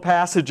biblical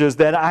passages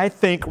that I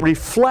think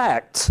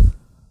reflect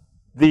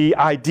the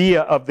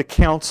idea of the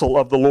counsel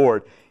of the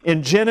Lord.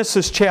 In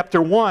Genesis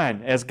chapter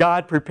 1, as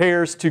God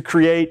prepares to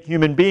create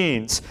human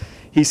beings,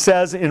 He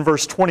says in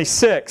verse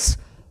 26,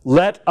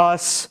 "Let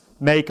us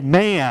make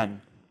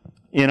man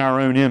in our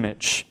own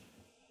image."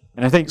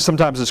 And I think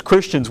sometimes as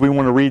Christians we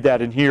want to read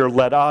that in here,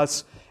 "let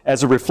us,"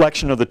 as a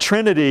reflection of the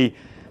Trinity.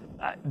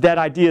 That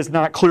idea is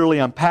not clearly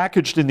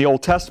unpackaged in the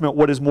Old Testament.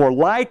 What is more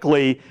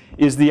likely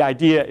is the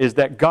idea is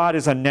that God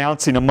is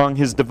announcing among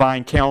His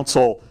divine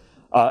counsel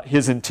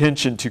His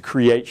intention to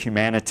create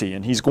humanity.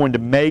 And He's going to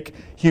make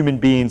human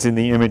beings in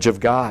the image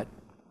of God.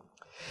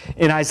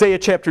 In Isaiah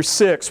chapter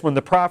 6, when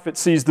the prophet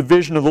sees the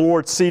vision of the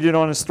Lord seated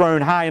on His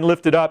throne, high and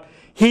lifted up,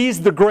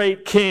 He's the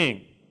great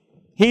King.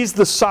 He's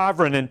the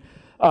sovereign, and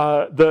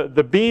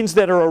the beings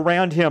that are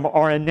around Him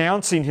are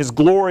announcing His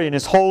glory and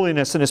His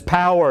holiness and His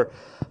power.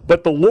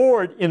 But the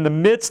Lord, in the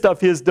midst of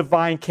His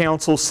divine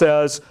counsel,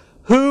 says,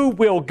 "Who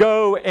will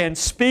go and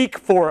speak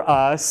for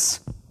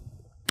us?"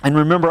 And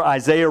remember,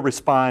 Isaiah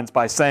responds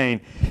by saying,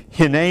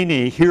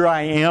 "Hineni, here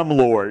I am,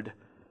 Lord.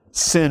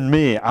 Send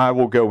me, I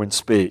will go and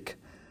speak."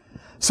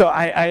 So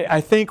I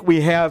think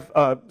we have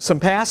some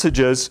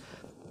passages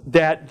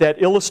that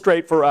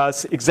illustrate for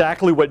us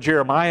exactly what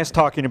Jeremiah is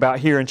talking about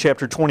here in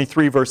chapter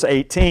 23, verse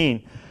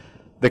 18.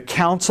 The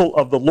counsel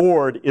of the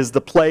Lord is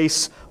the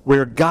place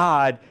where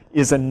God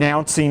is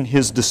announcing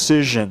His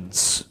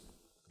decisions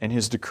and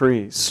His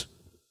decrees.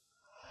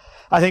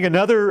 I think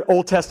another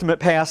Old Testament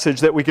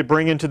passage that we could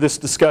bring into this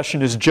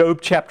discussion is Job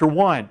chapter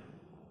 1.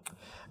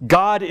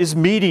 God is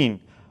meeting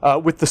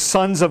with the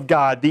sons of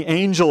God, the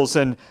angels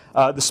and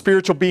the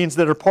spiritual beings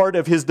that are part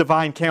of His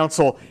divine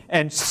counsel,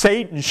 and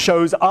Satan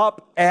shows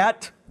up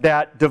at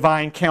that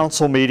divine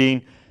council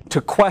meeting to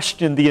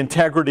question the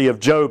integrity of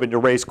Job and to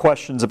raise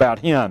questions about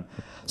him.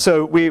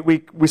 So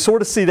we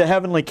sort of see the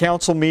heavenly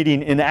council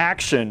meeting in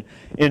action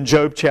in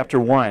Job chapter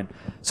 1.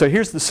 So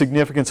here's the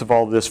significance of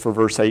all of this for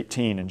verse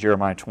 18 in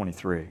Jeremiah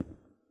 23.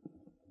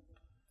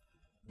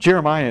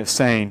 Jeremiah is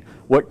saying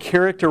what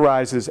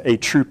characterizes a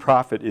true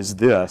prophet is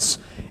this: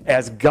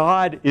 as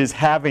God is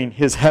having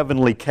His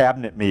heavenly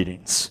cabinet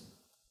meetings,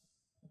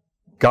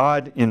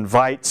 God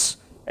invites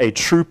a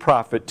true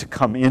prophet to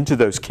come into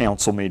those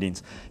council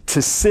meetings,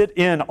 to sit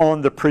in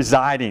on the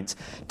presidings,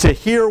 to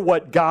hear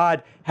what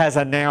God has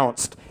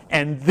announced,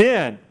 and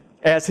then,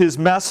 as His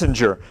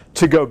messenger,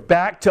 to go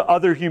back to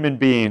other human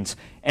beings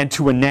and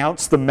to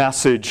announce the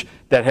message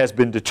that has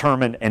been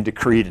determined and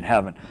decreed in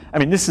heaven. I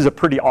mean, this is a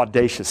pretty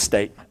audacious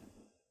statement.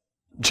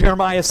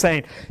 Jeremiah is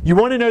saying, you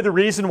want to know the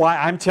reason why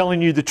I'm telling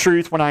you the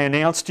truth when I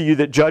announce to you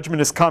that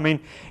judgment is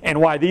coming,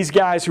 and why these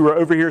guys who are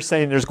over here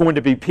saying there's going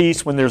to be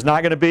peace when there's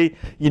not going to be?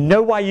 You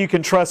know why you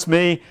can trust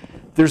me?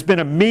 There's been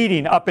a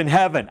meeting up in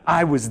heaven.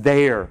 I was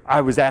there. I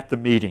was at the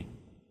meeting.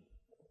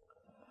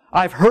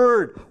 I've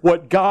heard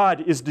what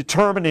God is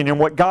determining and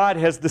what God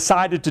has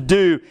decided to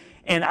do,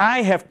 and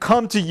I have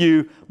come to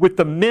you with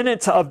the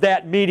minutes of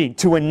that meeting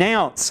to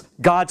announce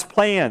God's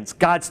plans,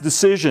 God's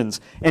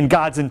decisions, and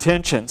God's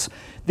intentions.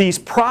 These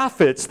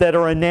prophets that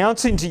are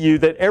announcing to you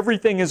that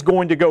everything is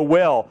going to go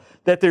well,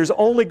 that there's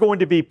only going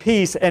to be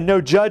peace and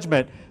no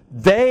judgment,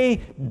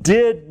 they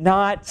did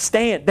not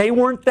stand. They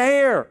weren't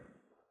there.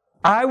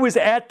 I was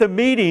at the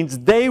meetings.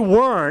 They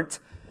weren't.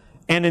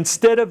 And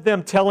instead of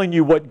them telling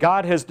you what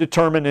God has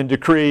determined and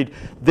decreed,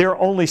 they're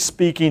only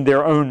speaking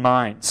their own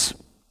minds.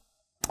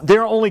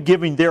 They're only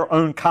giving their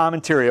own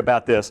commentary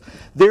about this.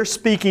 They're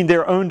speaking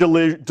their own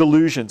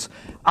delusions.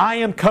 I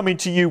am coming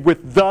to you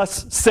with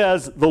 "Thus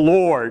says the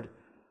Lord,"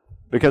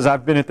 because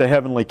I've been at the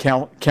heavenly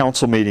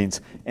council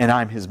meetings and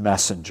I'm His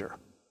messenger.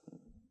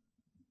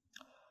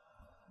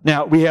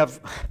 Now, we have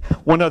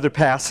one other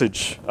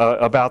passage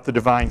about the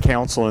divine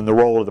council and the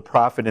role of the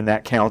prophet in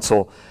that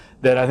council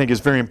that I think is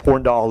very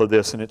important to all of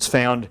this, and it's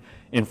found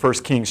in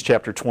 1 Kings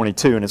chapter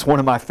 22, and it's one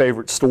of my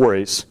favorite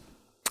stories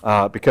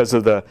because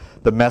of the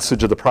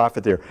message of the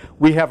prophet there.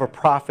 We have a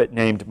prophet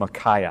named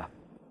Micaiah.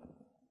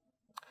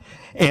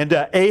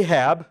 And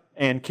Ahab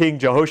and King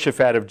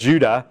Jehoshaphat of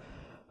Judah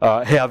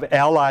have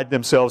allied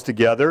themselves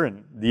together,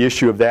 and the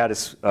issue of that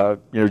is,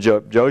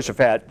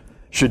 Jehoshaphat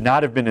should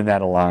not have been in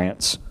that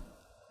alliance.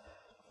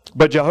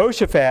 But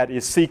Jehoshaphat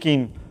is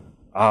seeking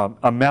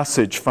a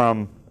message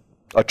from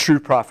a true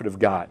prophet of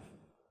God.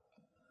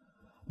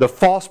 The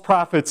false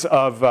prophets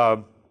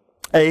of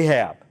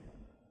Ahab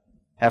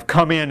have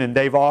come in and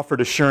they've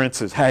offered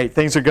assurances. Hey,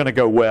 things are going to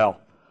go well.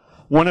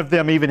 One of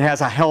them even has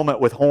a helmet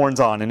with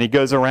horns on, and he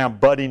goes around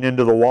butting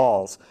into the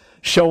walls,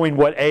 showing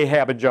what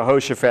Ahab and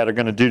Jehoshaphat are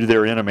going to do to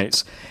their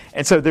enemies.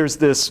 And so there's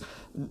this,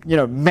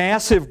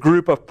 massive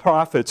group of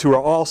prophets who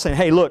are all saying,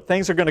 hey, look,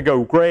 things are going to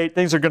go great,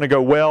 things are going to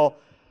go well.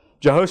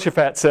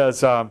 Jehoshaphat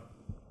says,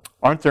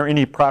 aren't there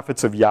any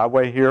prophets of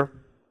Yahweh here?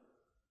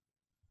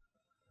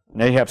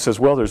 And Ahab says,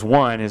 well, there's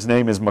one. His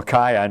name is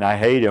Micaiah, and I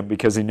hate him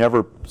because he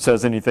never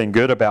says anything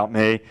good about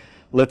me.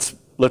 Let's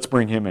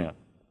bring him in.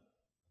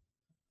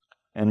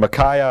 And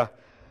Micaiah,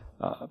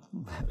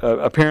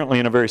 apparently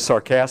in a very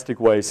sarcastic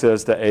way,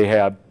 says to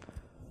Ahab,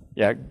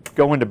 yeah,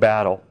 go into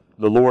battle.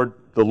 The Lord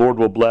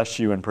will bless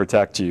you and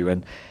protect you.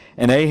 And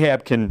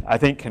Ahab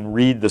can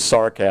read the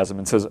sarcasm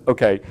and says,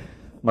 okay,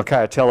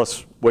 Micaiah, tell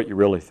us what you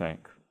really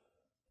think.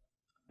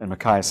 And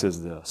Micaiah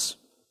says this,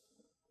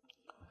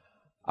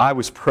 I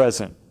was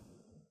present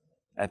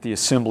at the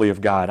assembly of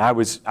God. I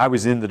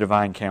was in the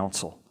divine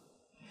council.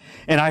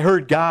 And I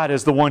heard God,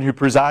 as the one who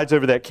presides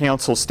over that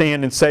council,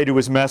 stand and say to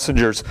his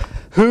messengers,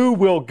 who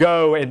will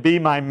go and be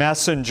my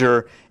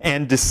messenger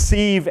and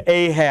deceive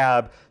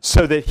Ahab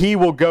so that he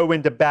will go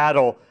into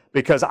battle,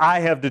 because I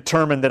have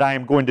determined that I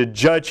am going to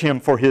judge him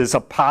for his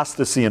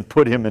apostasy and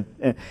put him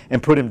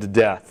to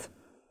death.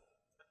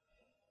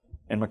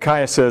 And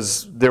Micaiah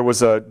says there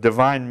was a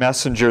divine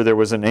messenger, there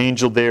was an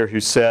angel there who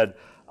said,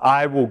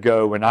 I will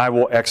go and I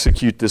will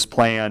execute this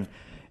plan.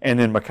 And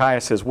then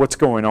Micaiah says, what's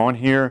going on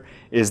here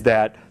is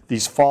that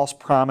these false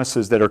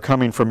promises that are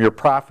coming from your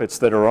prophets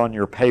that are on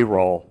your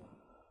payroll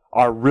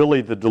are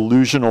really the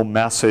delusional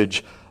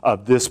message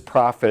of this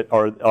prophet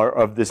or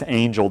of this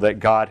angel that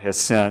God has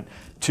sent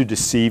to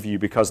deceive you,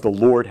 because the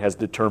Lord has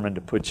determined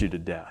to put you to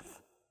death.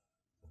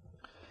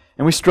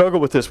 And we struggle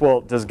with this.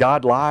 Well, does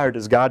God lie or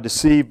does God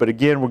deceive? But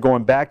again, we're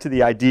going back to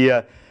the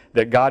idea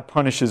that God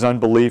punishes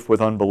unbelief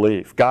with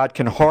unbelief. God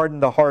can harden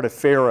the heart of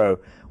Pharaoh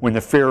when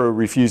the Pharaoh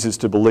refuses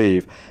to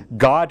believe.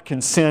 God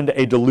can send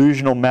a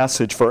delusional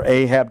message for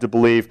Ahab to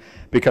believe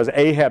because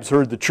Ahab's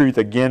heard the truth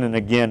again and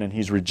again and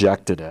he's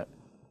rejected it.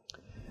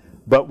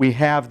 But we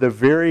have the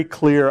very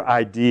clear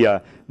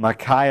idea.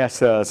 Micaiah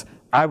says,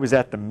 I was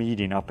at the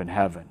meeting up in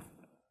heaven.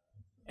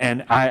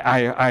 And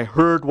I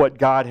heard what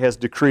God has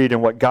decreed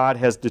and what God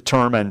has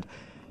determined,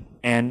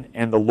 and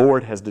the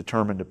Lord has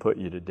determined to put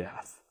you to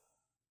death.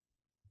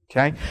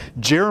 Okay?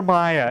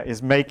 Jeremiah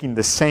is making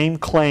the same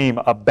claim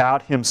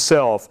about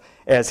himself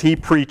as he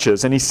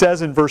preaches. And he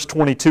says in verse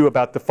 22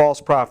 about the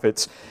false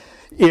prophets,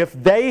 if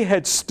they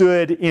had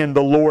stood in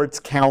the Lord's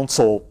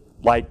counsel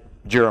like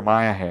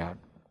Jeremiah had,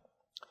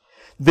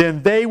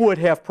 then they would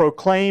have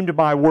proclaimed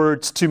my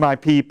words to my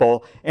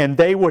people, and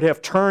they would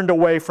have turned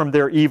away from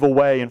their evil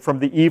way and from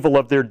the evil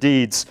of their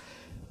deeds.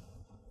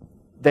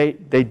 They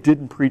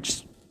didn't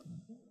preach.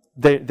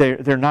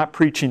 They're not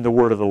preaching the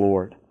word of the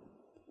Lord.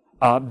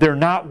 They're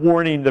not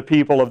warning the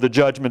people of the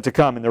judgment to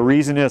come. And the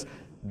reason is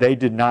they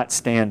did not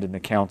stand in the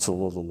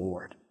counsel of the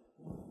Lord.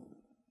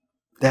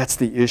 That's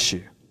the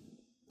issue.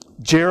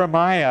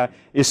 Jeremiah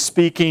is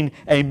speaking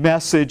a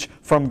message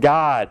from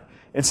God.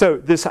 And so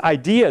this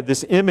idea,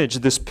 this image,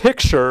 this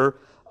picture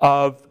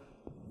of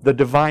the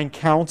divine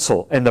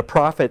counsel and the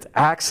prophet's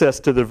access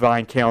to the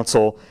divine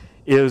counsel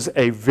is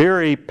a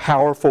very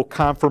powerful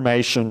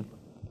confirmation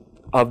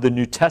of the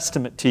New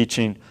Testament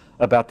teaching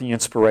about the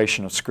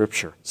inspiration of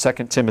Scripture. 2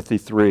 Timothy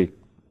 3.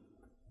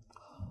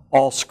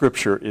 All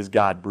Scripture is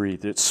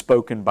God-breathed. It's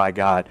spoken by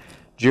God.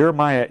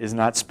 Jeremiah is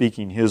not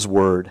speaking his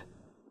word.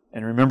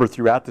 And remember,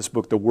 throughout this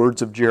book, the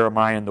words of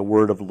Jeremiah and the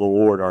word of the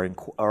Lord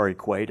are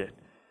equated.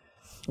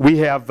 We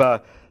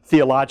have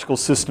theological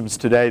systems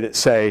today that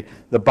say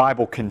the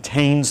Bible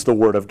contains the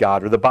Word of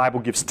God, or the Bible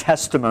gives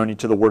testimony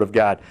to the Word of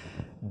God.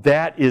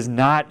 That is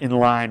not in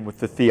line with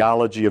the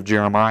theology of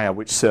Jeremiah,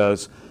 which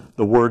says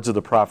the words of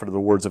the prophet are the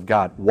words of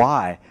God.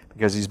 Why?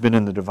 Because he's been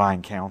in the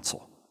divine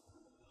counsel.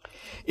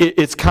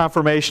 It's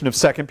confirmation of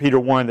 2 Peter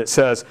 1 that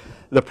says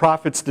the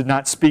prophets did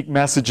not speak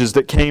messages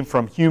that came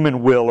from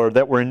human will or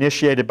that were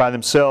initiated by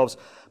themselves,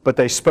 but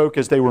they spoke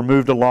as they were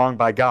moved along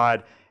by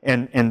God,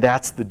 and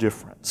that's the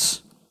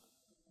difference.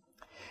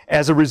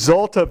 As a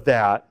result of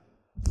that,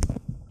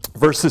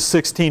 verses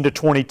 16 to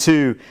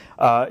 22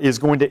 is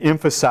going to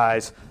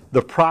emphasize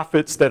the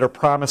prophets that are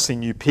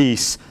promising you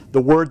peace.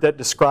 The word that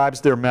describes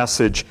their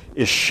message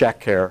is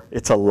sheker.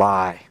 It's a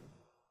lie.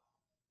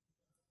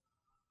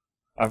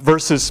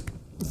 Verses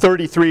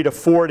 33 to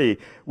 40,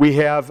 we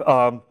have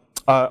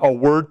a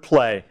word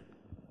play.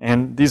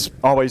 And these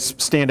always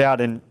stand out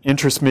and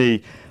interest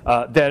me.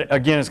 That,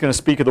 again, is going to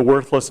speak of the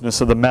worthlessness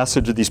of the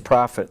message of these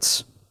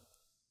prophets.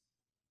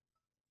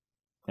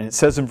 And it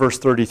says in verse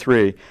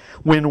 33,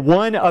 when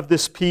one of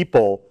this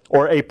people,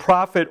 or a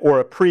prophet or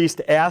a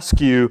priest, asks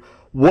you,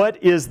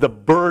 what is the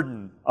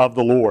burden of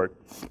the Lord?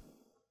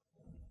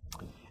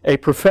 A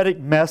prophetic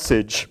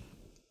message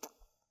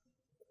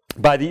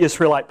by the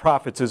Israelite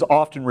prophets is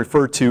often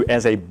referred to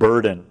as a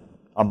burden,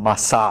 a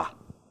masah.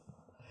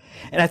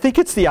 And I think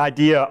it's the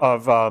idea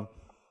of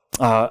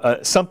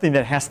something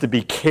that has to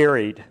be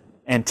carried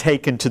and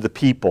taken to the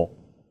people.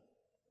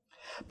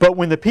 But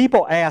when the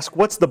people ask,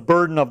 what's the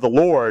burden of the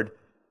Lord?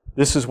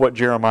 this is what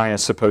Jeremiah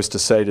is supposed to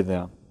say to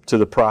them, to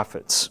the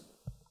prophets.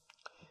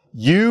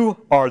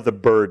 You are the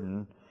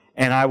burden,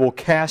 and I will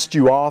cast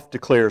you off,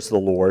 declares the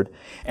Lord.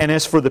 And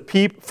as for the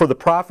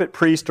prophet,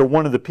 priest, or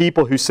one of the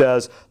people who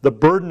says, the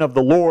burden of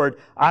the Lord,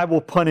 I will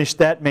punish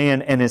that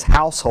man and his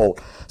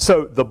household.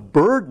 So the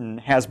burden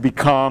has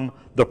become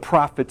the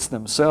prophets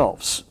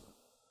themselves.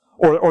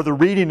 Or the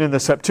reading in the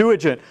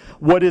Septuagint,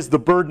 what is the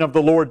burden of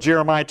the Lord?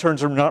 Jeremiah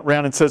turns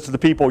around and says to the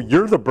people,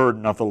 you're the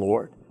burden of the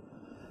Lord.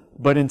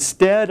 But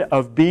instead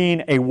of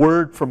being a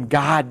word from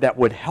God that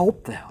would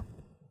help them,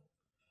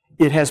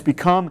 it has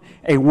become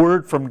a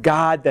word from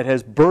God that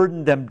has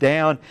burdened them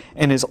down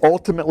and is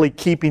ultimately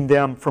keeping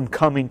them from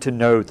coming to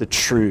know the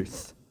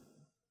truth.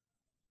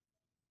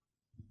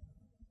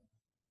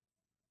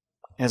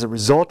 As a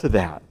result of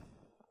that,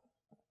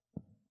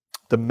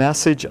 the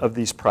message of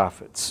these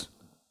prophets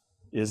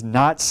is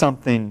not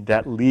something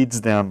that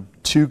leads them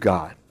to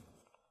God.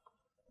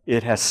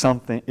 It is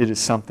something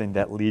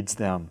that leads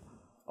them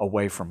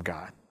away from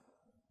God.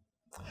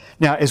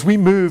 Now, as we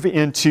move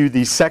into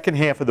the second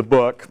half of the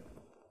book,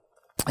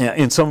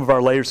 in some of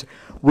our layers,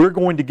 we're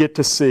going to get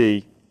to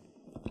see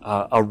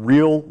a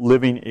real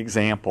living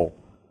example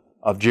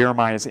of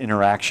Jeremiah's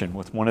interaction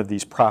with one of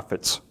these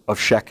prophets of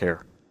Shechem.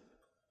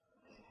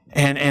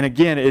 And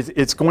again,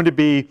 it's going to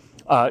be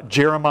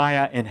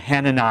Jeremiah and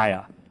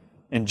Hananiah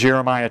in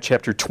Jeremiah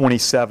chapter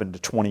 27 to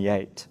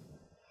 28.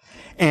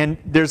 And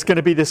there's going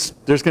to be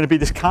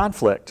this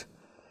conflict,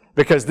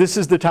 because this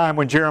is the time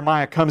when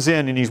Jeremiah comes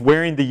in and he's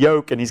wearing the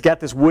yoke, and he's got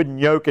this wooden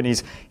yoke, and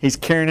he's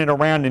carrying it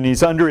around, and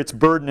he's under its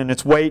burden and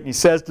its weight, and he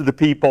says to the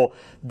people,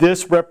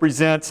 this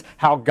represents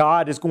how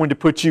God is going to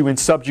put you in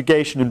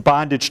subjugation and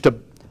bondage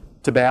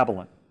to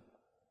Babylon.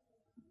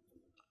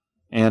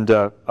 And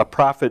a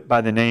prophet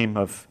by the name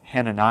of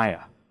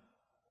Hananiah,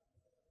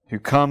 who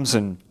comes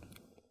and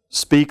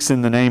speaks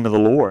in the name of the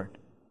Lord,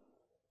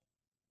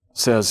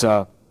 says,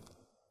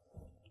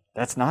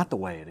 that's not the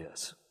way it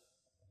is.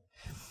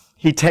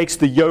 He takes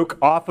the yoke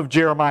off of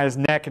Jeremiah's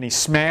neck and he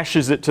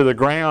smashes it to the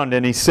ground,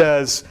 and he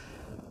says,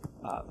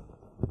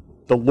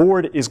 the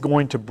Lord is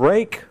going to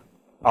break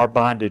our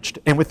bondage.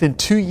 And within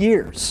 2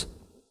 years,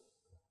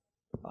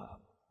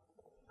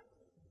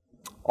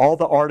 all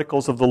the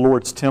articles of the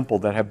Lord's temple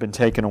that have been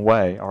taken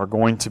away are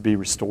going to be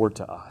restored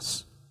to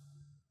us.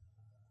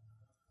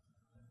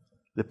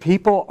 The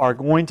people are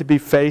going to be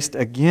faced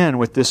again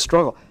with this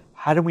struggle.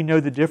 How do we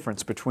know the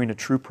difference between a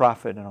true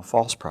prophet and a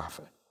false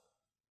prophet?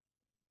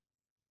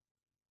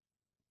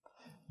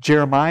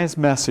 Jeremiah's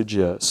message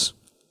is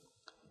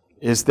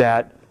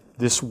that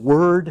this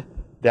word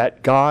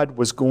that God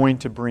was going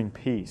to bring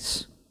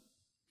peace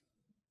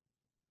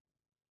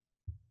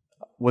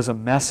was a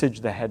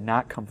message that had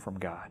not come from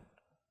God.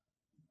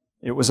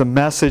 It was a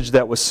message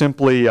that was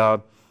simply a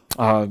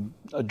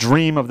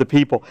dream of the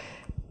people.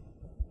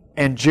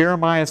 And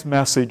Jeremiah's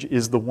message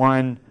is the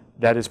one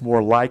that is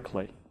more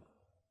likely.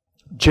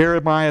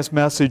 Jeremiah's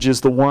message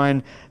is the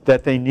one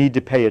that they need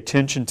to pay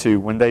attention to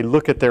when they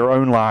look at their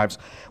own lives,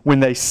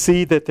 when they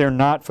see that they're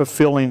not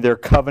fulfilling their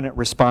covenant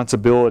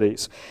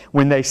responsibilities,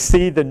 when they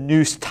see the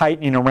noose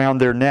tightening around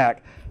their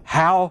neck.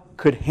 How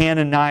could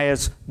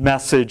Hananiah's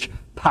message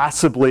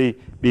possibly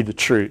be the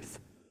truth?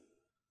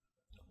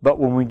 But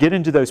when we get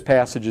into those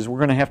passages, we're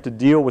going to have to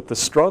deal with the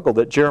struggle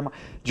that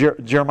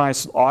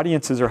Jeremiah's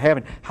audiences are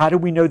having. How do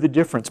we know the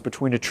difference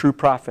between a true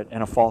prophet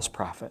and a false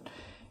prophet?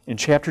 In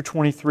chapter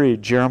 23,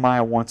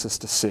 Jeremiah wants us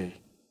to see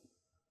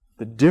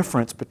the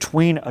difference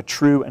between a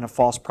true and a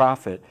false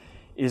prophet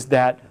is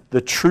that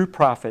the true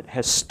prophet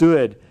has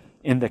stood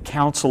in the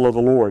counsel of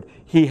the Lord.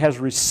 He has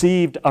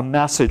received a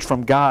message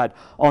from God.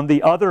 On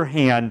the other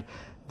hand,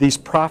 these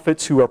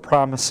prophets who are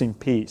promising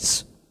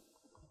peace,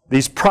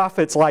 these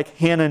prophets like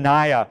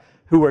Hananiah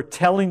who are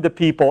telling the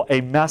people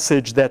a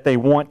message that they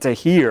want to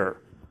hear,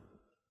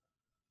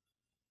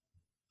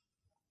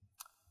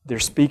 they're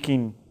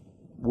speaking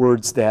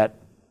words that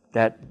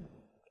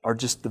are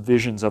just the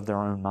visions of their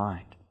own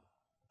mind.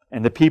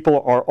 And the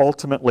people are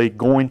ultimately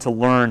going to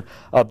learn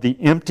of the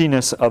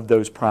emptiness of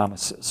those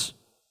promises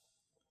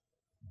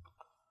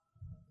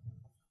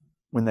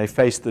when they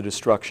face the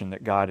destruction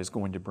that God is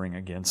going to bring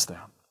against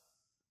them.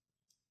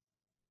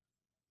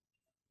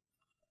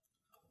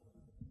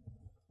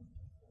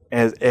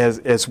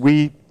 As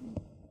we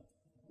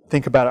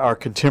think about our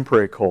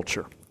contemporary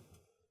culture,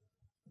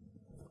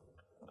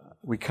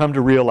 we come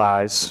to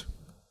realize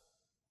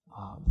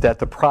that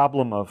the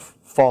problem of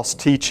false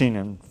teaching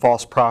and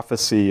false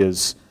prophecy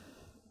is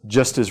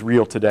just as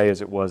real today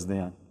as it was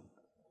then.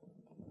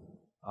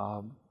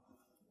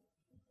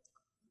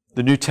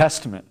 The New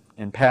Testament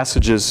and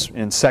passages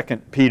in 2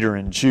 Peter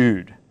and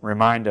Jude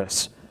remind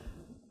us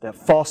that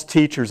false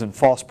teachers and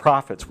false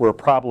prophets were a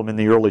problem in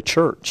the early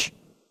church.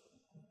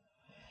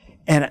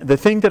 And the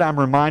thing that I'm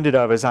reminded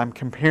of as I'm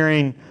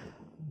comparing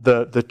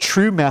the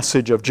true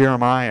message of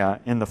Jeremiah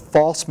and the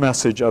false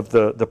message of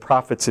the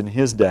prophets in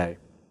his day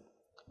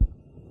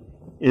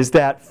is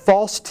that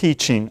false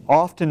teaching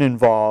often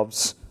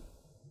involves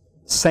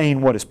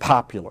saying what is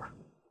popular.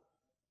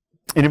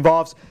 It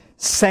involves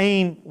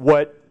saying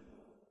what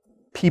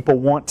people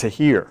want to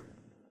hear.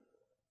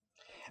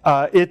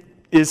 It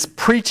is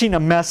preaching a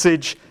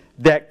message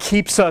that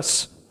keeps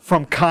us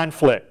from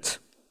conflict.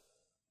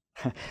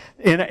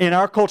 In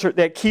our culture,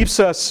 that keeps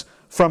us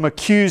from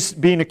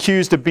being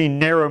accused of being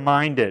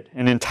narrow-minded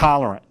and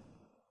intolerant.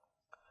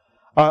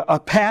 A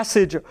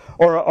passage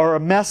or a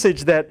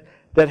message that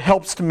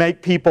helps to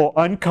make people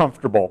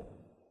uncomfortable,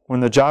 when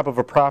the job of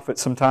a prophet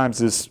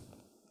sometimes is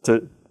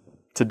to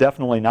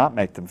definitely not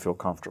make them feel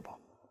comfortable.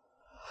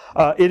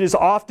 It is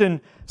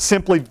often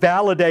simply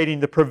validating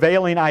the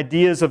prevailing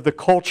ideas of the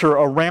culture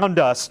around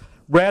us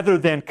rather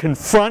than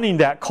confronting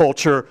that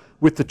culture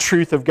with the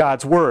truth of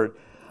God's Word.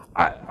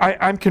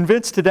 I'm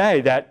convinced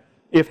today that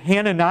if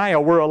Hananiah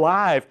were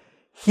alive,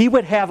 he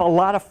would have a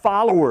lot of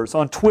followers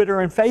on Twitter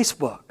and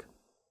Facebook.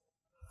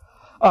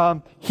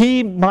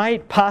 He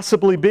might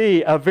possibly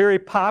be a very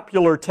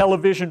popular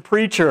television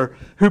preacher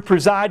who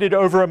presided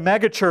over a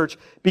megachurch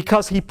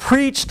because he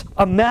preached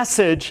a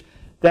message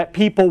that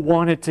people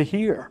wanted to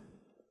hear.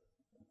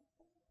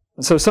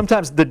 And so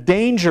sometimes the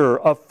danger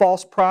of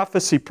false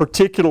prophecy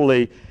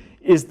particularly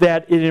is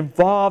that it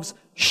involves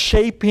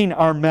shaping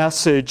our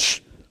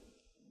message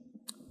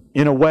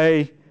in a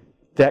way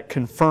that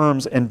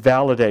confirms and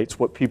validates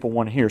what people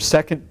want to hear.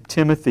 2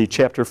 Timothy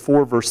chapter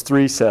 4 verse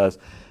 3 says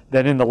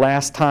that in the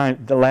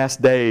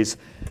last days,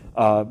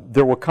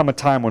 there will come a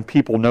time when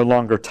people no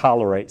longer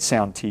tolerate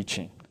sound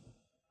teaching.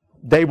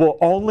 They will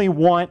only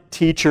want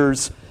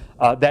teachers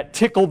that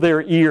tickle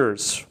their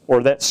ears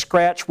or that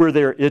scratch where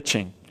they're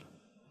itching.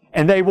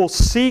 And they will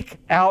seek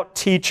out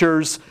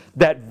teachers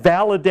that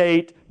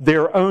validate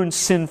their own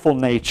sinful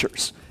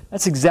natures.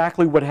 That's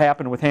exactly what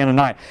happened with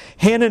Hananiah.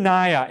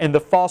 Hananiah and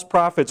the false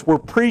prophets were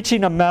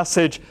preaching a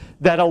message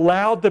that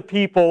allowed the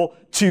people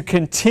to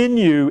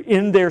continue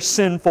in their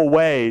sinful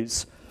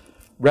ways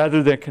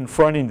rather than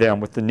confronting them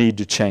with the need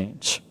to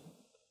change.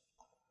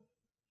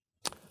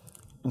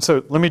 And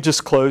so let me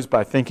just close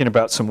by thinking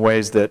about some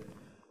ways that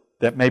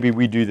maybe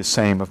we do the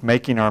same, of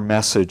making our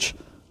message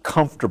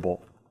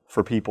comfortable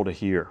for people to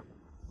hear.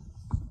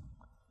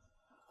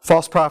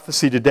 False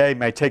prophecy today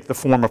may take the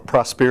form of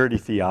prosperity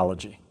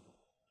theology,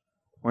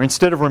 where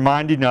instead of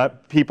reminding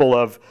people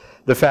of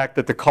the fact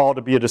that the call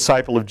to be a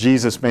disciple of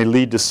Jesus may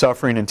lead to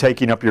suffering and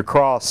taking up your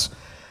cross,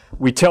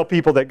 we tell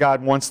people that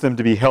God wants them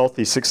to be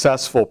healthy,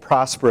 successful,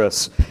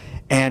 prosperous,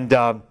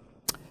 and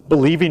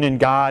believing in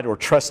God or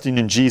trusting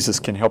in Jesus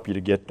can help you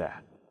to get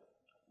that.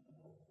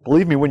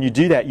 Believe me, when you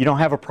do that, you don't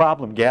have a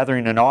problem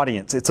gathering an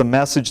audience. It's a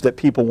message that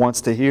people want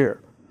to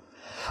hear.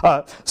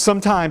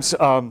 Sometimes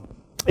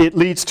it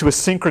leads to a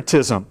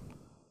syncretism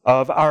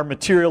of our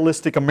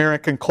materialistic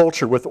American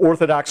culture with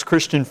Orthodox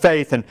Christian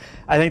faith, and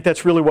I think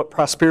that's really what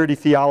prosperity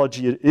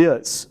theology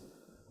is.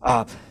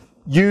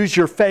 Use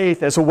your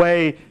faith as a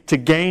way to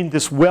gain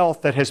this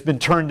wealth that has been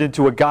turned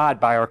into a god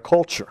by our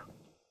culture.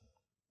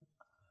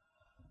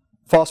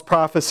 False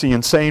prophecy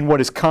and saying what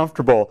is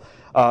comfortable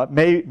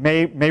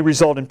may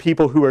result in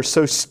people who are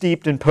so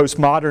steeped in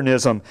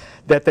postmodernism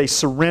that they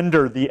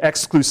surrender the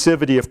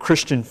exclusivity of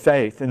Christian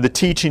faith and the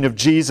teaching of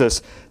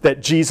Jesus,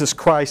 that Jesus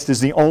Christ is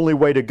the only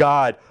way to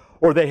God,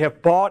 or they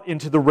have bought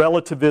into the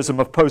relativism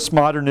of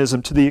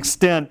postmodernism to the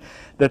extent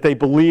that they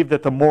believe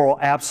that the moral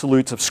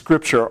absolutes of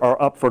Scripture are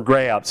up for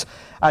grabs.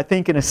 I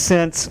think in a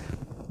sense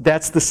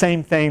that's the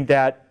same thing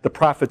that the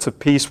prophets of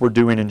peace were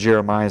doing in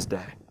Jeremiah's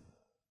day.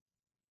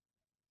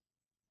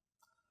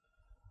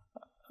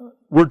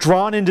 We're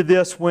drawn into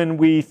this when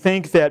we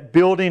think that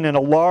building in a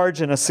large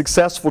and a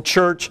successful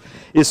church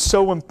is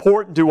so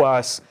important to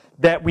us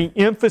that we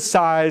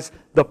emphasize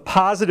the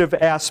positive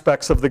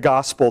aspects of the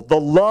gospel, the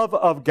love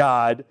of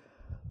God,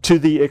 to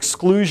the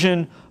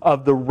exclusion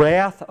of the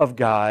wrath of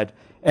God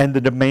and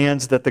the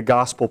demands that the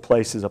gospel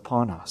places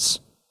upon us.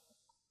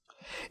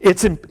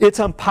 It's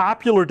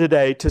unpopular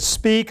today to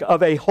speak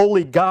of a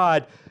holy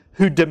God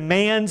who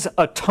demands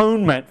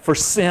atonement for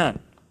sin.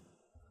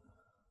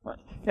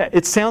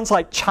 It sounds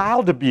like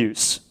child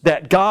abuse,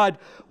 that God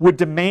would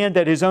demand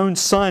that His own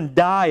Son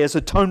die as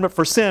atonement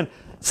for sin.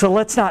 So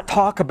let's not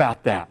talk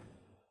about that.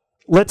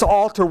 Let's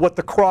alter what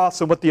the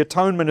cross and what the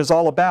atonement is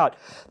all about.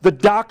 The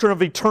doctrine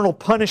of eternal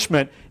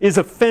punishment is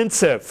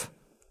offensive.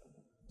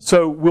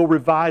 So we'll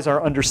revise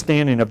our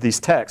understanding of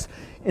these texts.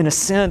 In a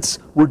sense,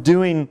 we're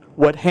doing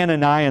what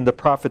Hananiah and the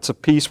prophets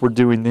of peace were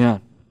doing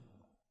then.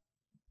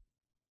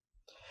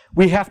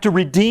 We have to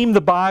redeem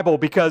the Bible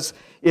because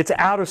it's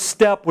out of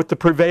step with the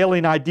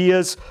prevailing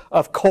ideas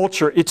of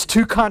culture. It's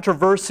too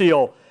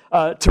controversial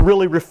to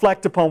really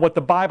reflect upon what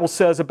the Bible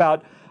says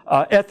about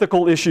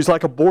ethical issues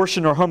like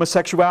abortion or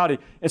homosexuality.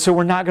 And so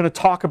we're not going to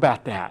talk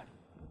about that.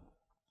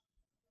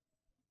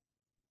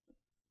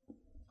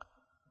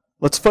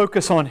 Let's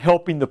focus on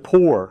helping the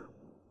poor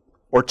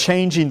or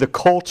changing the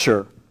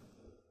culture.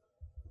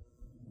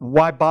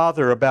 Why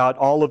bother about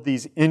all of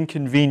these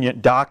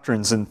inconvenient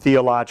doctrines and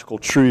theological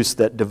truths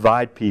that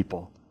divide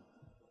people?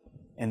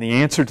 And the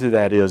answer to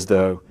that is,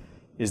 though,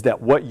 is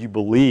that what you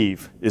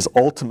believe is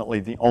ultimately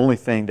the only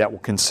thing that will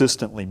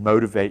consistently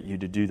motivate you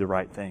to do the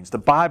right things. The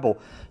Bible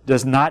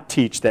does not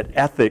teach that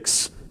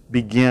ethics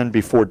begin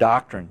before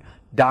doctrine.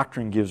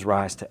 doctrine gives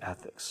rise to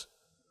ethics.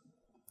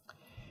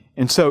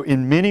 And so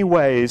in many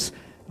ways,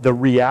 the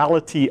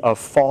reality of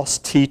false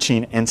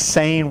teaching and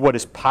saying what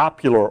is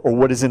popular or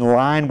what is in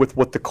line with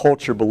what the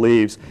culture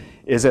believes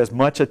is as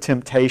much a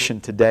temptation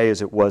today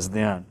as it was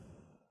then.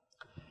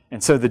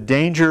 And so the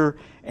danger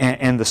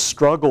and the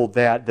struggle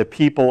that the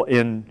people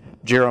in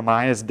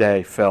Jeremiah's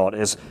day felt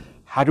is,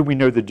 how do we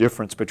know the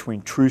difference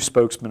between true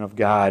spokesmen of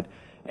God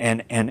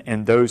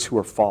and those who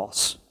are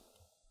false?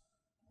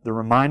 The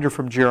reminder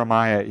from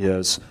Jeremiah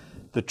is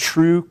the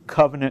true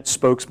covenant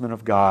spokesmen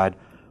of God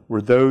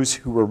were those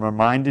who were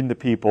reminding the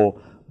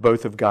people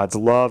both of God's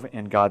love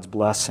and God's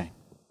blessing,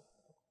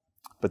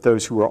 but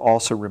those who were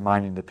also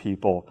reminding the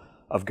people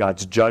of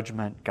God's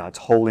judgment, God's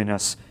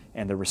holiness,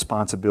 and the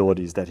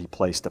responsibilities that He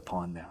placed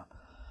upon them.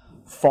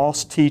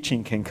 False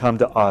teaching can come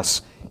to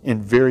us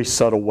in very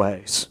subtle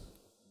ways,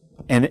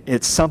 and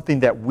it's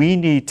something that we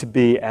need to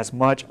be as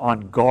much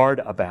on guard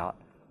about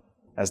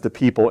as the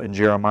people in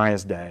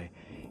Jeremiah's day.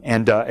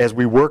 And as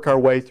we work our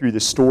way through the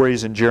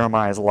stories in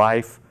Jeremiah's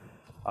life,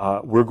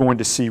 we're going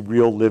to see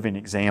real living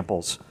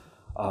examples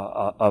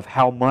of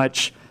how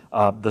much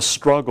the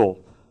struggle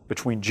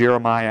between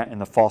Jeremiah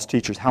and the false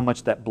teachers, how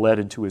much that bled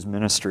into his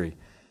ministry.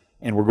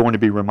 And we're going to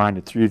be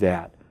reminded through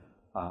that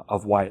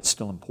of why it's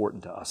still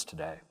important to us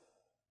today.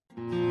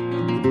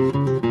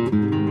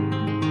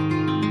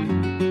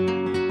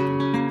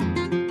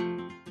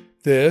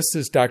 This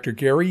is Dr.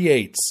 Gary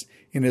Yates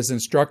in his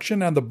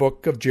instruction on the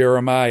book of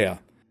Jeremiah.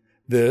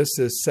 This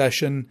is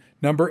session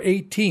number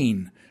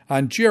 18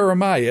 on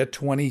Jeremiah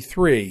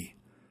 23,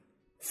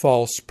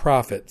 False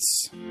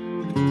Prophets.